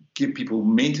give people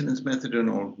maintenance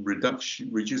methadone or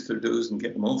reduce their dose and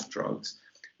get them off drugs.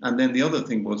 And then the other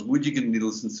thing was, would you give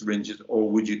needles and syringes or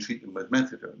would you treat them with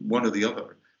methadone, one or the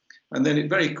other? And then it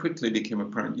very quickly became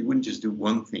apparent you wouldn't just do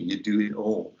one thing, you'd do it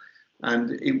all.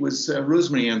 And it was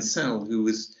Rosemary Ansel, who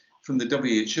was from the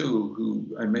WHO,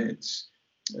 who I met.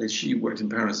 She worked in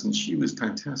Paris and she was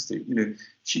fantastic.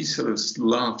 She sort of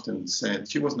laughed and said,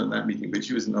 she wasn't at that meeting, but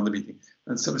she was in another meeting,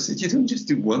 and sort of said, you don't just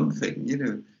do one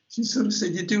thing, She sort of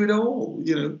said, you do it all,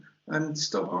 and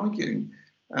stop arguing.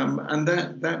 And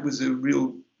that was a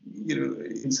real,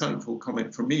 insightful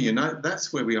comment for me. And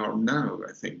that's where we are now,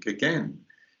 I think, again.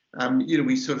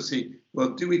 We sort of say,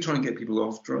 well, do we try and get people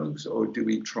off drugs, or do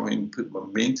we try and put them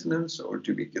on maintenance, or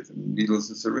do we give them needles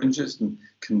and syringes and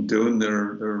condone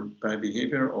their bad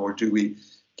behavior, or do we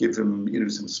give them,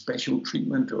 some special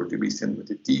treatment, or do we send them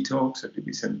to detox, or do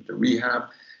we send them to rehab?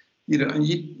 And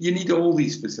you need all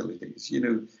these facilities,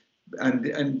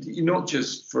 and not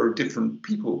just for different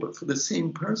people, but for the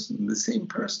same person. The same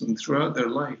person throughout their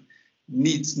life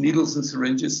needs needles and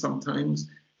syringes sometimes.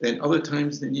 Then other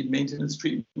times they need maintenance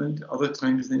treatment. Other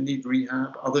times they need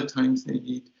rehab. Other times they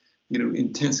need,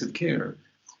 intensive care.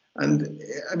 And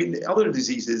I mean, other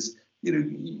diseases, I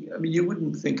mean, you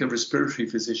wouldn't think a respiratory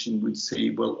physician would say,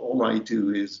 well, all I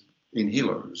do is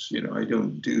inhalers. I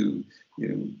don't do,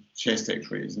 chest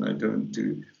x-rays, and I don't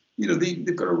do,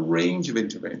 they've got a range of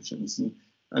interventions.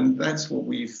 And that's what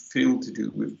we've failed to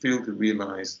do. We've failed to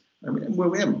realize, I mean, well,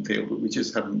 we haven't failed, but we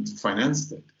just haven't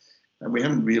financed it. And we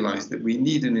haven't realized that we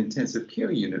need an intensive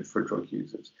care unit for drug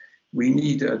users. We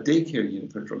need a daycare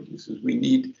unit for drug users. We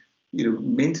need,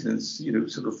 maintenance,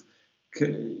 sort of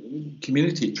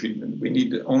community treatment. We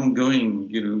need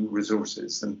ongoing,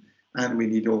 resources, and we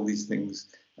need all these things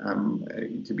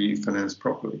to be financed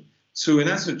properly. So in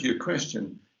answer to your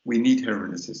question, we need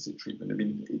heroin-assisted treatment. I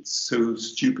mean, it's so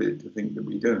stupid to think that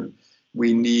we don't.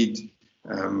 We need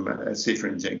safer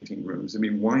injecting rooms. I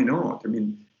mean, why not? I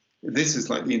mean, this is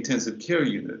like the intensive care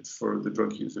unit for the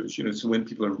drug users, so when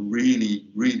people are really,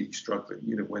 really struggling,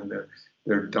 when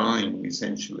they're dying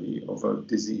essentially of a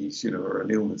disease, or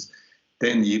an illness,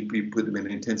 then you put them in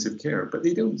intensive care. But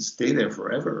they don't stay there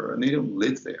forever, and they don't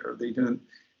live there. They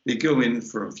go in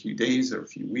for a few days or a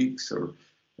few weeks or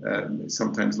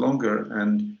sometimes longer,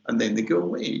 and then they go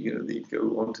away. They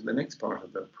go on to the next part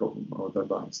of their problem or their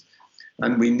lives.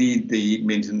 And we need the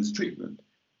maintenance treatment.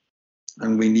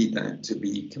 And we need that to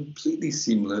be completely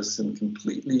seamless and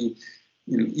completely,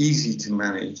 easy to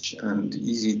manage and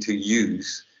easy to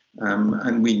use.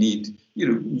 And we need,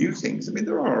 new things. I mean,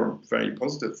 there are very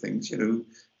positive things.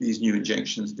 These new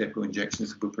injections, depot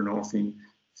injections of buprenorphine,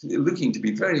 looking to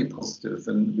be very positive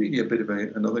and really a bit of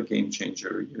another game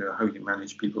changer. How you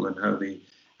manage people and how they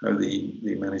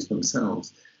manage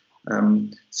themselves.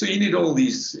 So you need all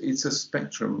these. It's a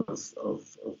spectrum of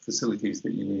facilities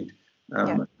that you need.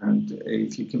 And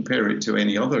if you compare it to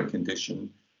any other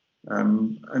condition,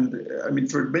 and I mean,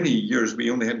 for many years, we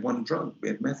only had one drug. We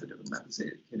had methadone, and that was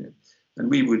it, And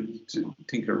we would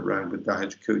tinker around with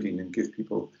dihydrocodone and give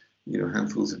people,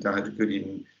 handfuls of dihydrocodone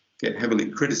and get heavily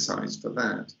criticized for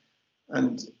that.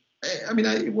 And I mean,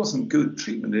 it wasn't good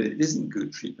treatment. It isn't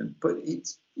good treatment, but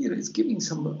it's, it's giving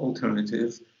some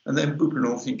alternative. And then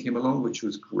buprenorphine came along, which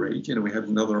was great. We had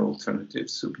another alternative,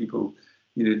 so people,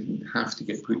 didn't have to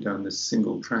get put down this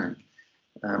single track,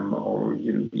 or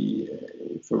be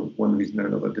for one reason or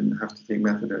another didn't have to take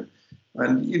methadone,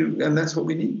 and that's what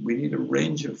we need. We need a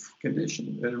range of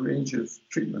conditions, a range of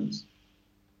treatments.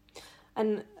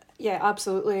 And yeah,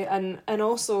 absolutely, and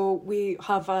also we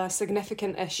have a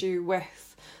significant issue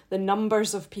with the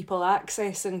numbers of people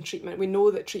accessing treatment. We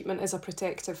know that treatment is a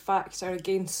protective factor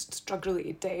against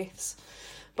drug-related deaths.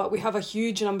 But we have a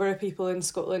huge number of people in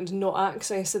Scotland not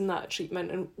accessing that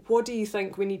treatment. And what do you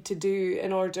think we need to do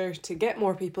in order to get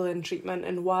more people in treatment?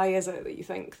 And why is it that you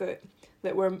think that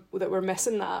we're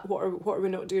missing that? What are we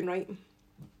not doing right?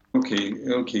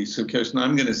 Okay. So Kirsten,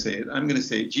 I'm going to say it.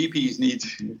 GPs need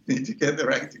to get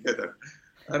their act together.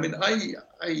 I mean, I'm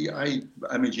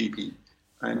a GP,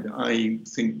 and I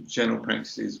think general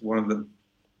practice is one of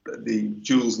the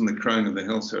jewels in the crown of the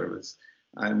health service.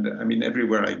 And I mean,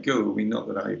 everywhere I go, I mean, not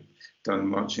that I've done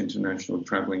much international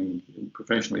traveling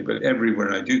professionally, but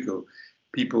everywhere I do go,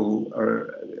 people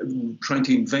are trying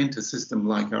to invent a system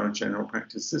like our general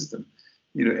practice system.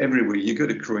 Everywhere you go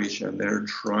to Croatia, and they're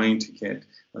trying to get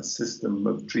a system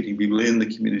of treating people in the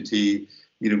community,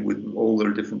 with all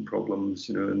their different problems,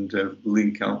 and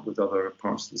link up with other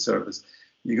parts of the service.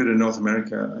 You go to North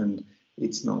America, and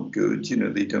it's not good.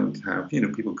 They don't have,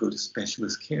 people go to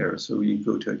specialist care. So you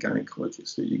go to a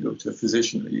gynecologist, or you go to a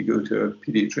physician, or you go to a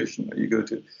pediatrician, or you go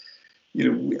to,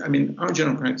 I mean, our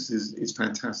general practice is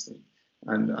fantastic.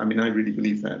 And I mean, I really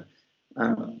believe that.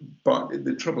 But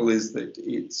the trouble is that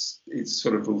it's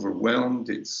sort of overwhelmed.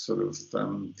 It's sort of,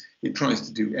 it tries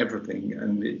to do everything,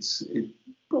 and it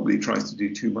probably tries to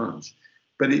do too much.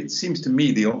 But it seems to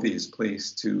me the obvious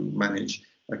place to manage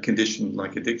a condition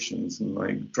like addictions and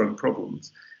like drug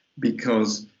problems,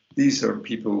 because these are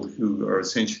people who are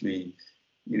essentially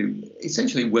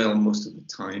well most of the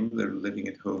time. They're living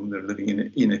at home, they're living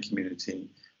in a community,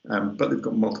 but they've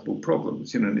got multiple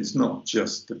problems, and it's not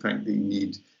just the fact they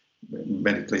need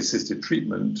medically assisted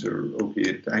treatment or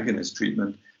opiate agonist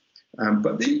treatment,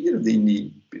 but they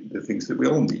need the things that we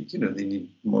all need. They need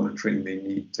monitoring, they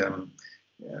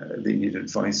need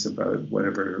advice about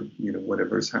whatever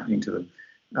is happening to them.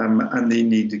 And they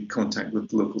need to contact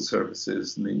with local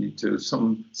services, and they need to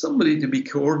somebody to be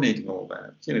coordinating all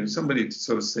that. Somebody to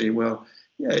sort of say, well,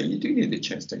 yeah, you do need a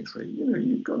chest X-ray.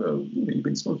 You've got you've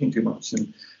been smoking too much,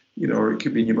 and or it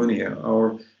could be pneumonia,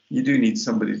 or you do need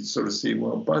somebody to sort of say,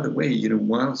 well, by the way,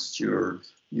 whilst you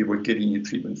were getting your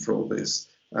treatment for all this,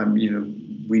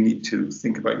 we need to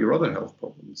think about your other health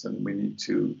problems, and we need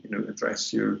to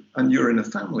address you're in a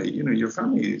family. Your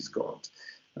family has got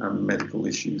medical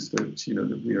issues that, you know,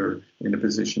 that we are in a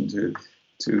position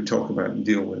to talk about and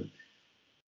deal with.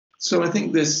 So I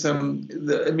think this,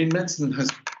 medicine has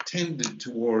tended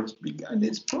towards, and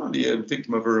it's probably a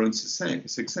victim of our own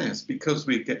success, because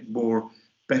we get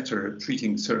better at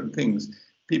treating certain things.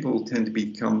 People tend to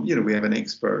become, you know, we have an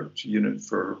expert unit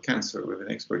for cancer, we have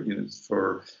an expert unit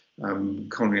for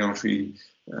coronary artery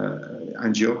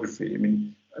angiography. I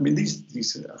mean,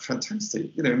 these are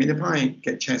fantastic. You know, I mean, if I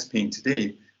get chest pain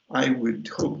today, I would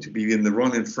hope to be in the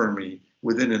Royal Infirmary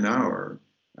within an hour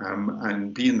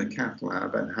and be in the cath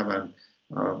lab and have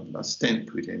a stent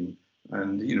put in,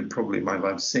 and, you know, probably my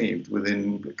life saved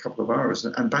within a couple of hours,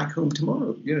 and back home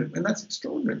tomorrow. You know, and that's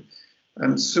extraordinary.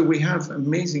 And so we have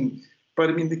amazing. But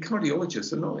I mean, the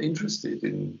cardiologists are not interested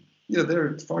in, you know,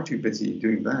 they're far too busy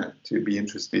doing that to be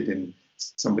interested in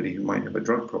somebody who might have a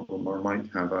drug problem or might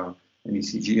have an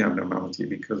ECG abnormality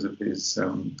because of his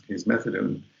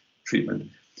methadone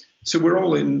treatment. So we're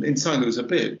all in silos a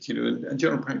bit, you know, and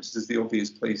general practice is the obvious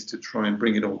place to try and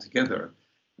bring it all together.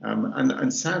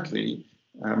 And sadly,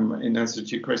 in answer to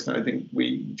your question, I think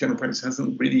general practice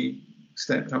hasn't really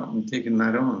stepped up and taken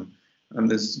that on. And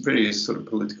there's various sort of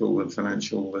political and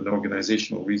financial and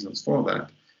organizational reasons for that.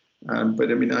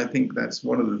 But I mean, I think that's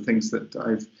one of the things that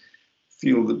I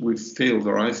feel that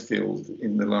I've failed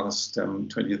in the last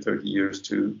 20 or 30 years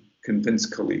to convince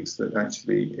colleagues that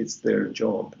actually it's their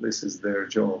job. This is their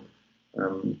job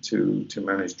to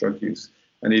manage drug use.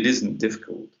 And it isn't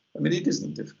difficult. I mean, it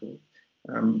isn't difficult.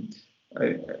 I mean,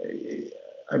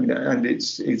 and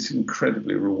it's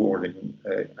incredibly rewarding.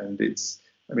 I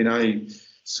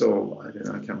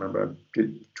can't remember, I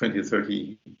did 20 or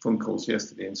 30 phone calls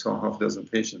yesterday and saw half a dozen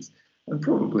patients, and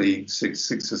probably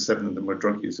six or seven of them were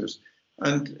drug users.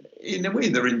 And in a way,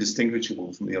 they're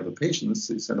indistinguishable from the other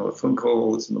patients. It's another phone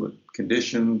call, it's another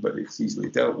condition, but it's easily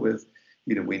dealt with.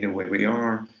 You know, we know where we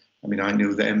are. I mean, I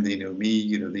know them, they know me,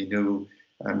 you know, they know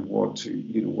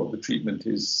what the treatment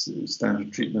is,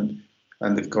 standard treatment.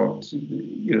 And they've got,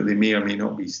 you know, they may or may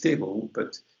not be stable,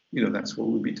 but, you know, that's what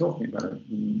we'll be talking about.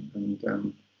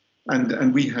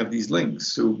 And we have these links.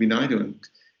 So, I mean, I don't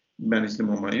manage them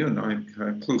on my own. I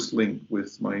have a close link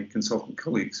with my consultant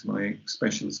colleagues, my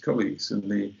specialist colleagues in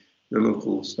the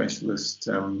local specialist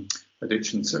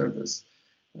addiction service.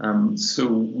 So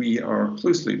we are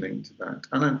closely linked to that.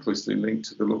 And I'm closely linked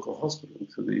to the local hospital,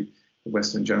 to the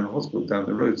Western General Hospital down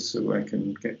the road, so I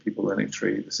can get people an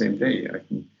X-ray the same day. I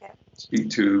can speak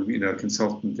to, you know, a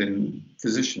consultant in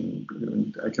physician,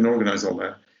 and I can organise all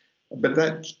that. But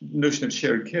that notion of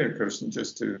shared care, Kirsten,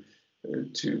 just to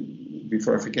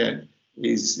before I forget,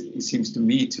 it seems to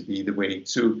me to be the way.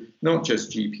 So not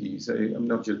just GPs. I'm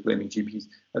not just blaming GPs.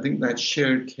 I think that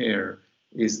shared care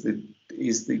is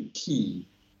the key.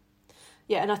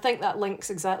 Yeah, and I think that links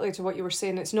exactly to what you were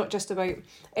saying. It's not just about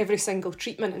every single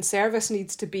treatment and service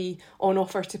needs to be on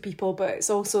offer to people, but it's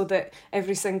also that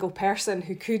every single person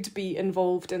who could be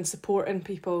involved in supporting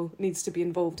people needs to be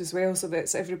involved as well, so that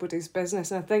it's everybody's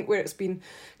business. And I think where it's been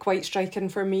quite striking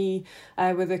for me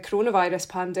with the coronavirus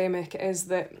pandemic is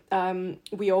that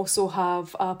we also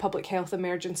have a public health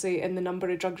emergency in the number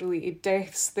of drug-related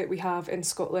deaths that we have in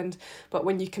Scotland. But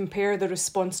when you compare the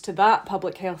response to that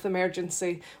public health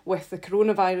emergency with the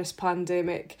coronavirus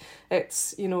pandemic,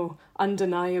 it's, you know,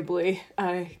 undeniably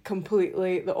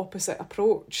completely the opposite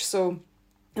approach. So,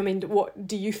 I mean, what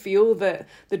do you feel that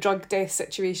the drug death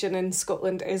situation in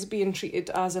Scotland is being treated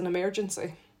as an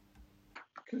emergency?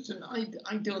 Kirsten,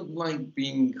 I don't like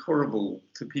being horrible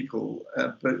to people,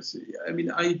 but I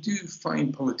mean, I do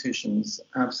find politicians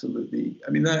absolutely. I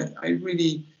mean, I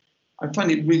find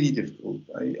it really difficult.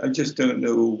 I just don't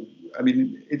know. I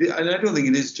mean, and I don't think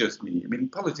it is just me. I mean,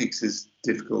 politics is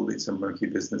difficult. It's a murky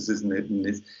business, isn't it?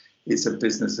 And it's a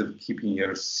business of keeping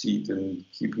your seat and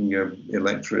keeping your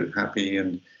electorate happy,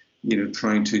 and, you know,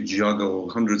 trying to juggle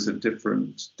hundreds of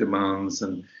different demands.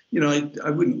 And, you know, I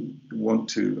wouldn't want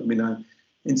to. I mean,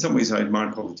 in some ways, I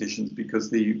admire politicians because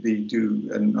they do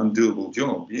an undoable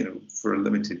job, you know, for a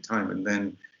limited time, and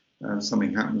then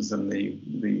something happens and they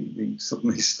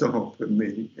suddenly stop and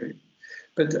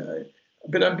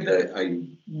But I mean,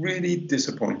 I'm really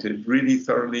disappointed, really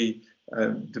thoroughly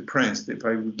depressed. If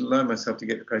I would allow myself to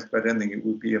get depressed about anything, it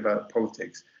would be about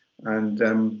politics and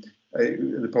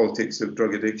the politics of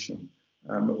drug addiction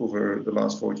over the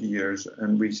last 40 years.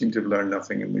 And we seem to have learned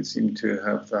nothing, and we seem to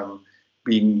have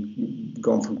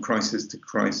gone from crisis to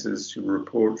crisis, to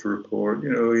report.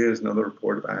 You know, here's another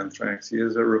report about anthrax.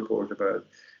 Here's a report about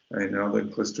another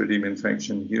Clostridium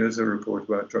infection. Here's a report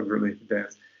about drug-related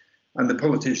deaths. And the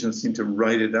politicians seem to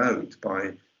ride it out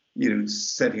by, you know,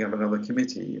 setting up another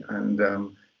committee and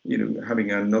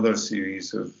having another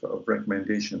series of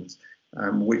recommendations,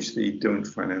 which they don't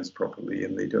finance properly,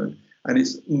 and they don't. And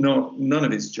it's not, none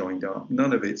of it's joined up,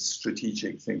 none of it's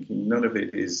strategic thinking, none of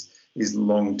it is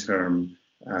long-term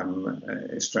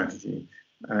strategy,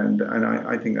 and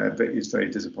I think that is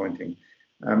very disappointing.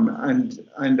 And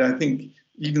I think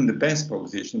even the best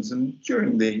politicians, and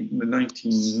during the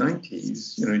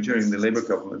 1990s, during the Labour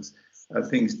governments,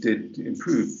 things did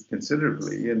improve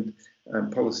considerably, and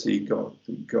policy got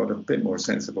a bit more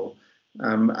sensible.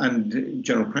 And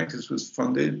general practice was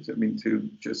funded.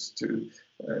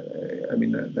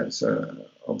 That's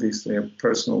obviously a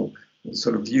personal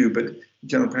sort of view, but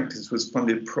general practice was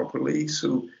funded properly.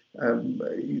 So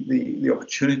the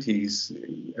opportunities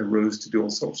arose to do all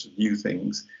sorts of new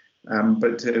things.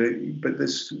 But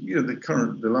this,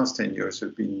 the last 10 years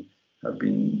have been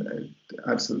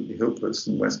absolutely hopeless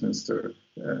in Westminster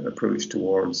approach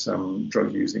towards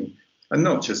drug using. And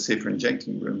not just safer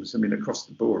injecting rooms, across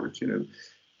the board,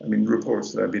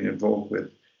 reports that I've been involved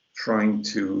with trying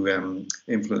to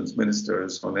influence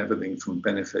ministers on everything from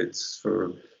benefits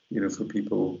for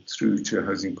people through to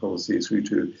housing policy, through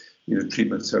to,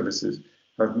 treatment services,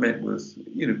 have met with,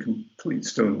 complete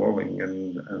stonewalling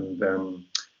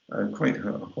and quite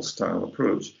a hostile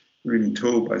approach. We're even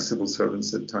told by civil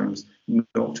servants at times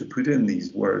not to put in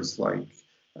these words like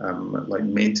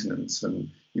maintenance and,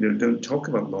 don't talk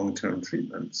about long-term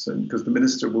treatments, and because the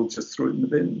minister will just throw it in the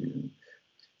bin.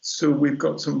 So we've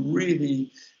got some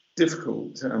really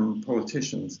difficult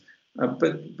politicians, but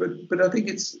I think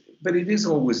it is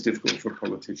always difficult for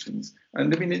politicians,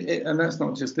 and and that's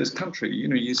not just this country.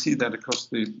 You see that across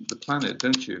the planet,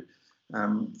 don't you?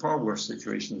 Far worse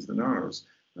situations than ours,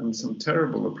 and some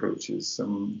terrible approaches,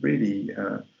 some really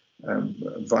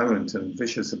violent and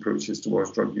vicious approaches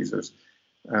towards drug users,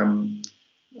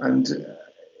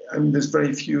 there's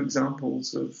very few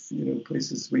examples of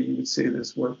places where you would say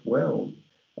this worked well.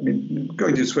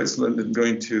 Going to Switzerland and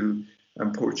going to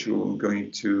Portugal and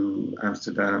going to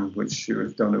Amsterdam, which you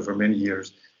have done over many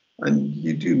years, and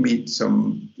you do meet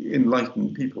some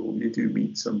enlightened people. You do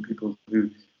meet some people who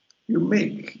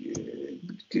make,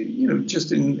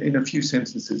 just in a few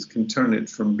sentences can turn it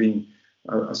from being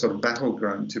a sort of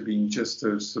battleground to being just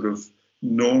a sort of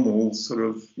normal sort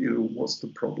of, what's the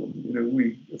problem?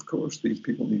 Of course, these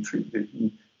people need treatment,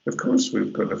 and of course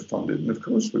we've got to fund it, and of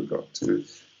course we've got to,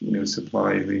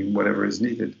 supply whatever is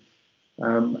needed.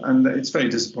 And it's very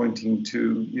disappointing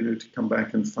to come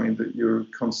back and find that you're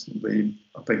constantly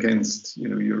up against,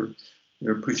 you're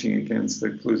pushing against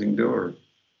the closing door.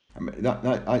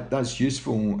 That's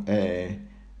useful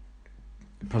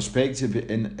perspective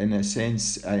in a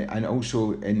sense, and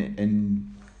also in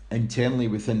internally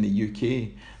within the UK.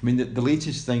 The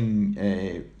latest thing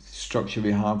structure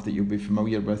we have that you'll be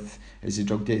familiar with is the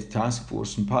Drug Death Task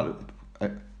Force, and part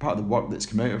of the work that's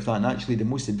come out of that, and actually the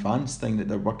most advanced thing that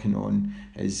they're working on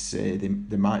is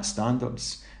the MAT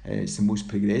standards. It's the most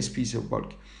progressed piece of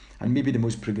work, and maybe the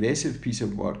most progressive piece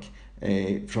of work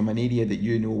from an area that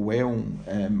you know well,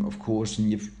 of course, and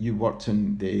you worked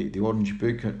on the Orange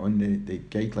Book on the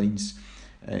guidelines,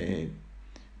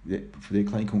 for the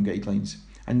clinical guidelines.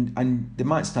 And the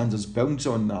MAT standards builds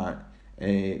on that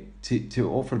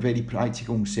to offer very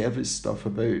practical service stuff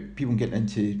about people getting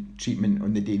into treatment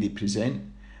on the day they present,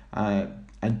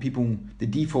 and people, the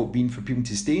default being for people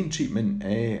to stay in treatment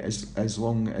as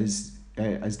long as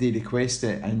they request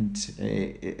it and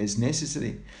it is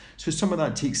necessary. So some of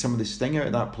that takes some of the sting out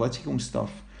of that political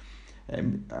stuff.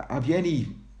 Have you any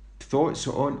thoughts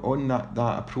on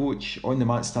that approach, on the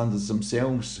MAT standards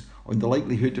themselves, on the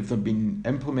likelihood of them being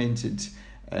implemented?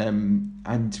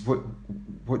 And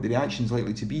what the reaction is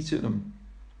likely to be to them?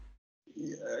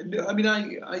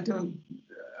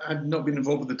 I've not been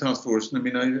involved with the task force, and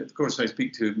of course I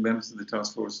speak to members of the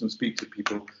task force and speak to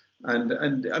people, and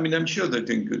I'm sure they're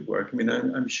doing good work.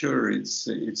 I'm sure it's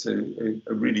a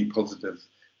really positive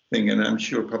thing, and I'm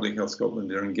sure Public Health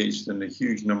Scotland are engaged in a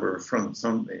huge number of fronts,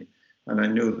 aren't they? And I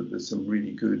know that there's some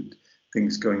really good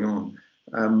things going on,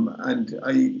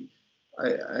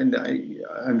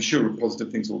 I'm sure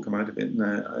positive things will come out of it, and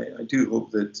I do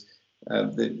hope that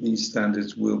these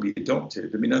standards will be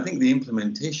adopted. I think the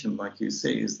implementation, like you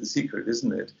say, is the secret,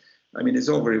 isn't it? It's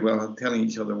all very well telling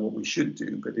each other what we should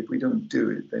do, but if we don't do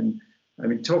it, then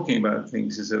talking about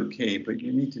things is okay, but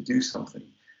you need to do something.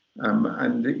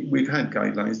 And we've had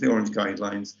guidelines, the Orange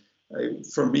guidelines.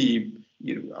 For me,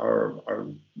 are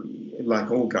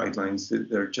like all guidelines,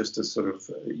 they're just a sort of,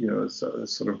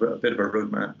 a bit of a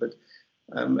roadmap. But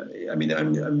I'm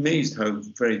amazed how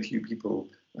very few people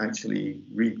actually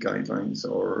read guidelines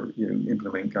or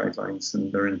implement guidelines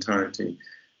in their entirety.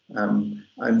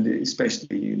 and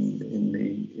especially in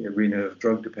the arena of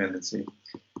drug dependency.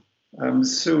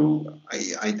 So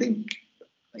I think,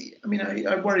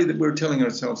 I worry that we're telling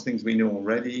ourselves things we know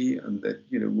already, and that,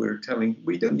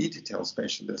 we don't need to tell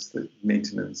specialists that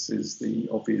maintenance is the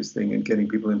obvious thing and getting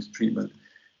people into treatment.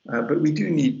 But we do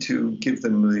need to give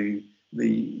them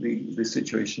the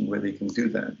situation where they can do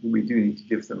that. We do need to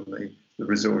give them the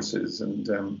resources, and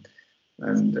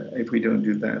if we don't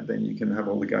do that, then you can have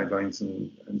all the guidelines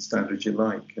and standards you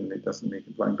like, and it doesn't make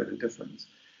a blind bit of difference.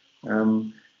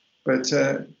 I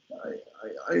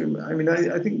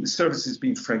think the service has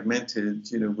been fragmented.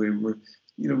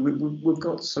 We've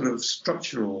got sort of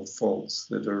structural faults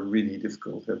that are really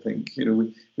difficult. I think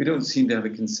we don't seem to have a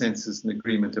consensus and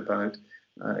agreement about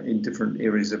in different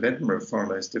areas of Edinburgh, far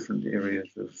less different areas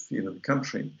of the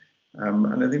country.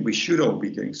 And I think we should all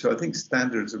be doing so. I think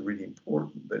standards are really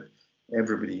important, that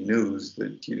everybody knows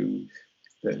that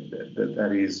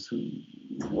that is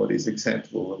what is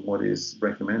acceptable and what is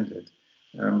recommended.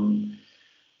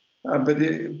 But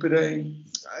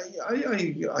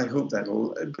I hope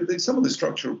that'll. But some of the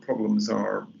structural problems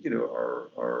are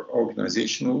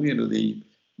organisational.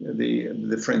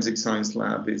 The forensic science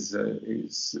lab is a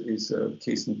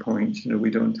case in point. We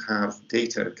don't have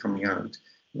data coming out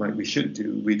like we should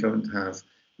do. We don't have.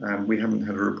 We haven't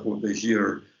had a report this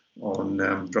year on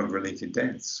drug-related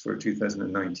deaths for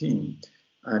 2019.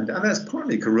 And that's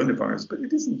partly coronavirus, but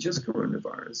it isn't just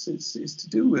coronavirus. It's to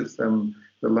do with the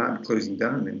lab closing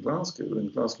down in Glasgow,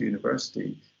 and Glasgow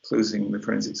University closing the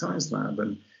forensic science lab,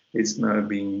 and it's now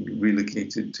being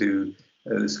relocated to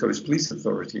the Scottish Police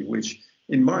Authority, which,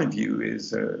 in my view,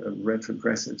 is a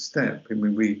retrogressive step.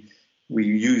 We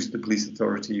used the police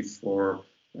authority for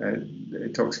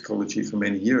toxicology for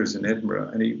many years in Edinburgh,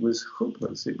 and it was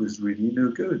hopeless. It was really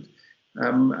no good.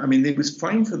 It was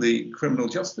fine for the criminal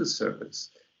justice service.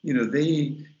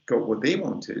 They got what they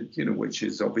wanted, which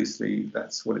is obviously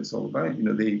that's what it's all about.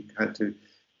 They had to,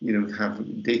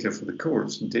 have data for the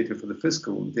courts and data for the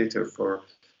fiscal and data for,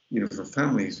 for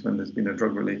families when there's been a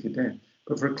drug-related death.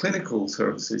 But for clinical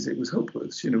services, it was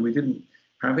hopeless. We didn't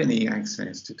have any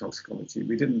access to toxicology.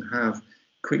 We didn't have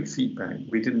quick feedback.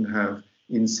 We didn't have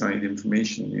inside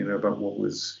information, about what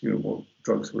was, what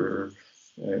drugs were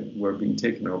being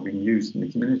taken or being used in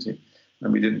the community.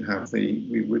 And we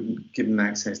wouldn't given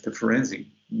access to forensic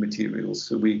materials.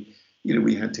 So we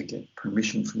had to get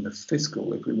permission from the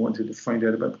fiscal if we wanted to find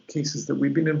out about cases that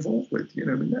we've been involved with.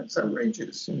 That's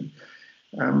outrageous.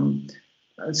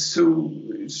 So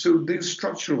those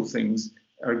structural things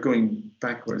are going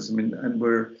backwards. And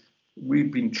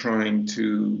we've been trying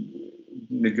to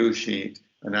negotiate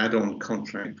an add-on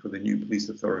contract with a new police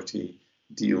authority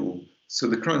deal. So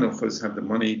the Crown Office have the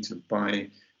money to buy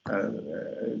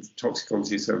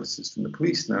toxicology services from the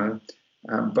police now,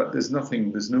 but there's no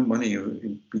money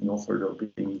being offered or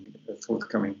being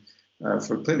forthcoming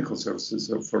for clinical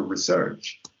services or for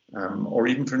research, or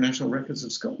even for National Records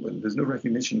of Scotland. There's no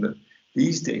recognition that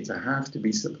these data have to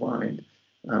be supplied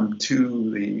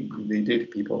to the data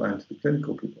people and to the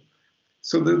clinical people.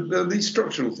 So there are these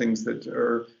structural things that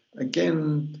are,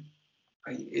 again,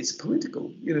 it's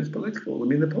political. It's political.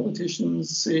 The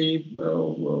politicians say,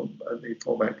 well, the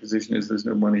fallback position is there's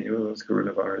no money. Oh, it's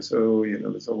coronavirus. Oh,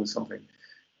 there's always something.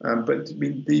 But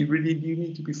they really do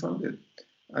need to be funded.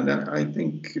 And I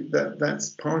think that that's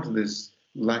part of this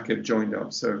lack of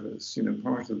joined-up service.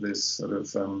 Part of this sort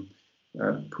of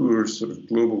poor sort of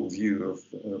global view of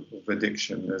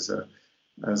addiction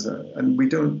and we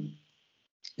don't,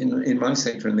 in my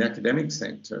sector, in the academic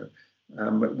sector,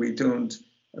 we don't.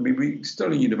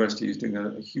 Stirling University is doing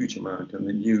a huge amount, and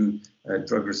the new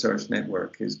drug research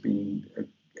network has been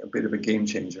a bit of a game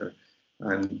changer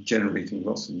and generating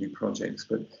lots of new projects.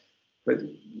 But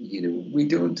we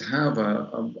don't have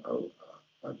a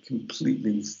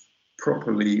completely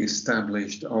properly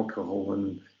established alcohol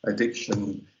and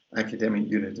addiction academic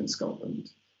unit in Scotland,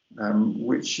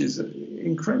 which is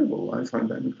incredible. I find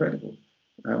that incredible.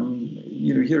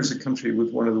 Here's a country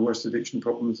with one of the worst addiction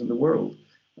problems in the world.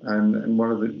 And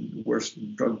one of the worst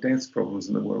drug deaths problems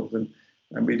in the world.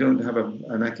 And we don't have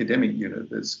an academic unit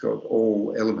that's got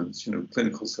all elements,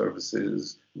 clinical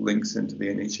services, links into the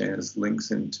NHS,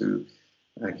 links into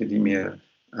academia,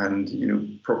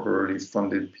 and, properly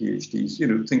funded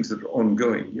PhDs, things that are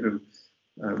ongoing,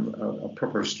 a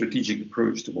proper strategic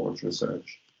approach towards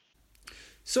research.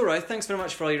 So, Roy, thanks very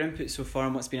much for all your input so far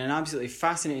on what's been an absolutely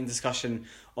fascinating discussion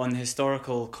on the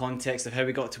historical context of how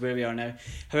we got to where we are now.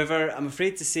 However, I'm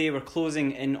afraid to say we're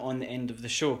closing in on the end of the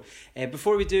show.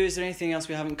 Before we do, is there anything else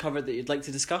we haven't covered that you'd like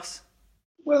to discuss?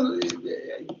 Well,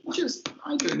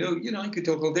 I don't know. I could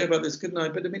talk all day about this, couldn't I?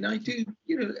 But I do.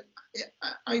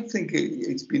 I think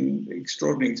it's been an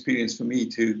extraordinary experience for me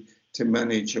to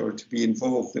manage or to be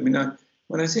involved. I mean,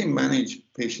 when I say manage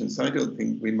patients, I don't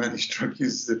think we manage drug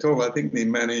users at all. I think they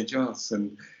manage us,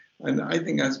 and I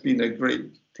think that's been a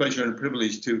great pleasure and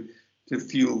privilege to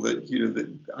feel that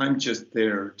that I'm just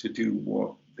there to do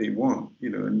what they want.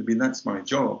 And I mean that's my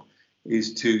job,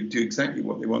 is to do exactly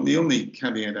what they want. The only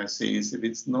caveat I say is if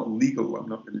it's not legal, I'm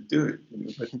not going to do it.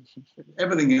 But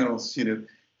everything else,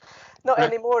 not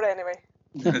anymore anyway.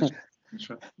 That's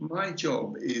right. My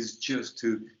job is just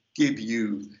to give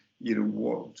you,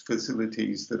 what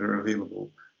facilities that are available,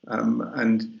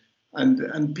 and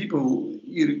people,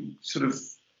 sort of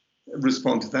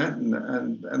respond to that,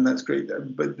 and that's great.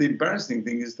 But the embarrassing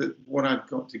thing is that what I've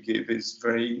got to give is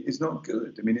not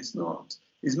good. I mean, it's not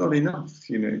enough.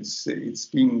 It's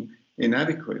been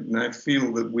inadequate, and I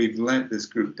feel that we've let this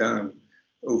group down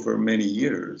over many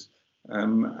years,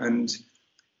 and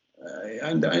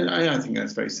I think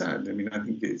that's very sad. I mean, I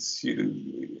think it's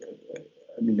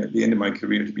I mean, at the end of my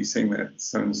career, to be saying that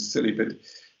sounds silly, but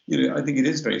I think it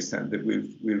is very sad that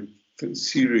we've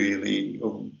serially,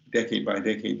 decade by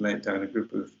decade, let down a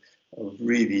group of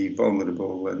really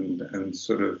vulnerable and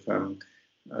sort of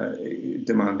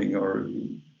demanding, or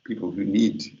people who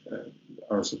need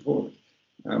our support.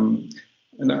 And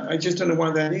I just don't know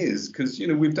why that is, because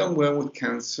we've done well with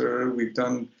cancer. We've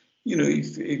done,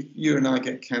 if you and I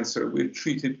get cancer, we're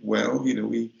treated well.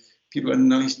 People are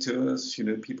nice to us.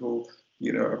 People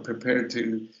are prepared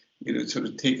to sort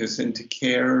of take us into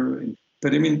care.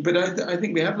 But I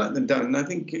think we have let them down. And I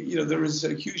think there is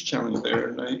a huge challenge there.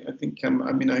 And I think I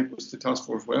was the task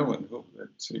force well, and hope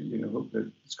that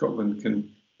Scotland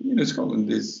can.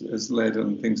 Scotland has led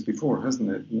on things before, hasn't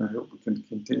it? And I hope we can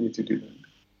continue to do that.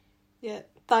 Yeah,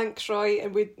 thanks, Roy.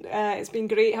 And it's been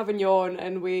great having you on,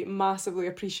 and we massively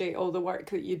appreciate all the work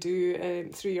that you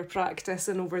do through your practice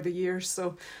and over the years.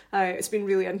 So it's been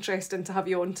really interesting to have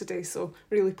you on today. So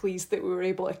really pleased that we were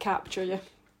able to capture you.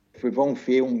 If we've all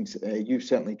failed, you've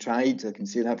certainly tried. I can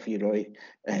say that for you, Roy.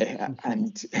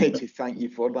 And to thank you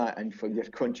for that and for your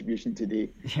contribution today.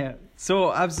 Yeah,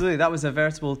 so absolutely. That was a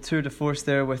veritable tour de force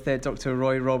there with Dr.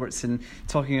 Roy Robertson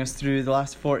talking us through the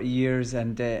last 40 years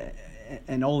and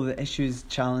all the issues,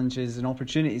 challenges and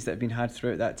opportunities that have been had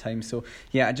throughout that time. So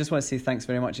yeah, I just want to say thanks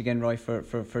very much again, Roy,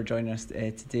 for joining us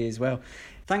today as well.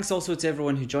 Thanks also to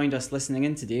everyone who joined us listening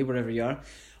in today, wherever you are.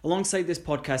 Alongside this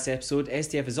podcast episode,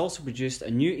 SDF has also produced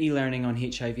a new e-learning on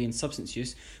HIV and substance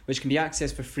use, which can be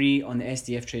accessed for free on the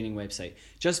SDF Training website.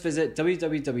 Just visit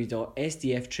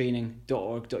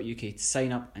www.sdftraining.org.uk to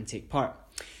sign up and take part.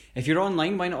 If you're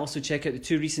online, why not also check out the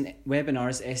 2 recent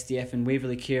webinars SDF and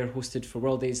Waverley Care hosted for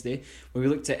World AIDS Day, where we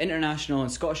looked at international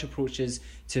and Scottish approaches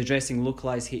to addressing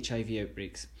localised HIV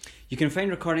outbreaks. You can find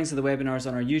recordings of the webinars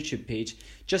on our YouTube page.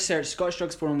 Just search Scottish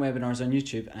Drugs Forum webinars on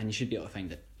YouTube and you should be able to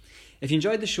find it. If you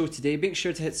enjoyed the show today, make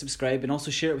sure to hit subscribe and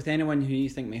also share it with anyone who you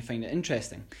think may find it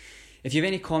interesting. If you have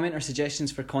any comment or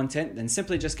suggestions for content, then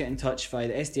simply just get in touch via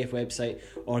the SDF website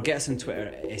or get us on Twitter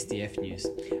at SDF News.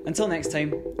 Until next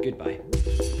time, goodbye.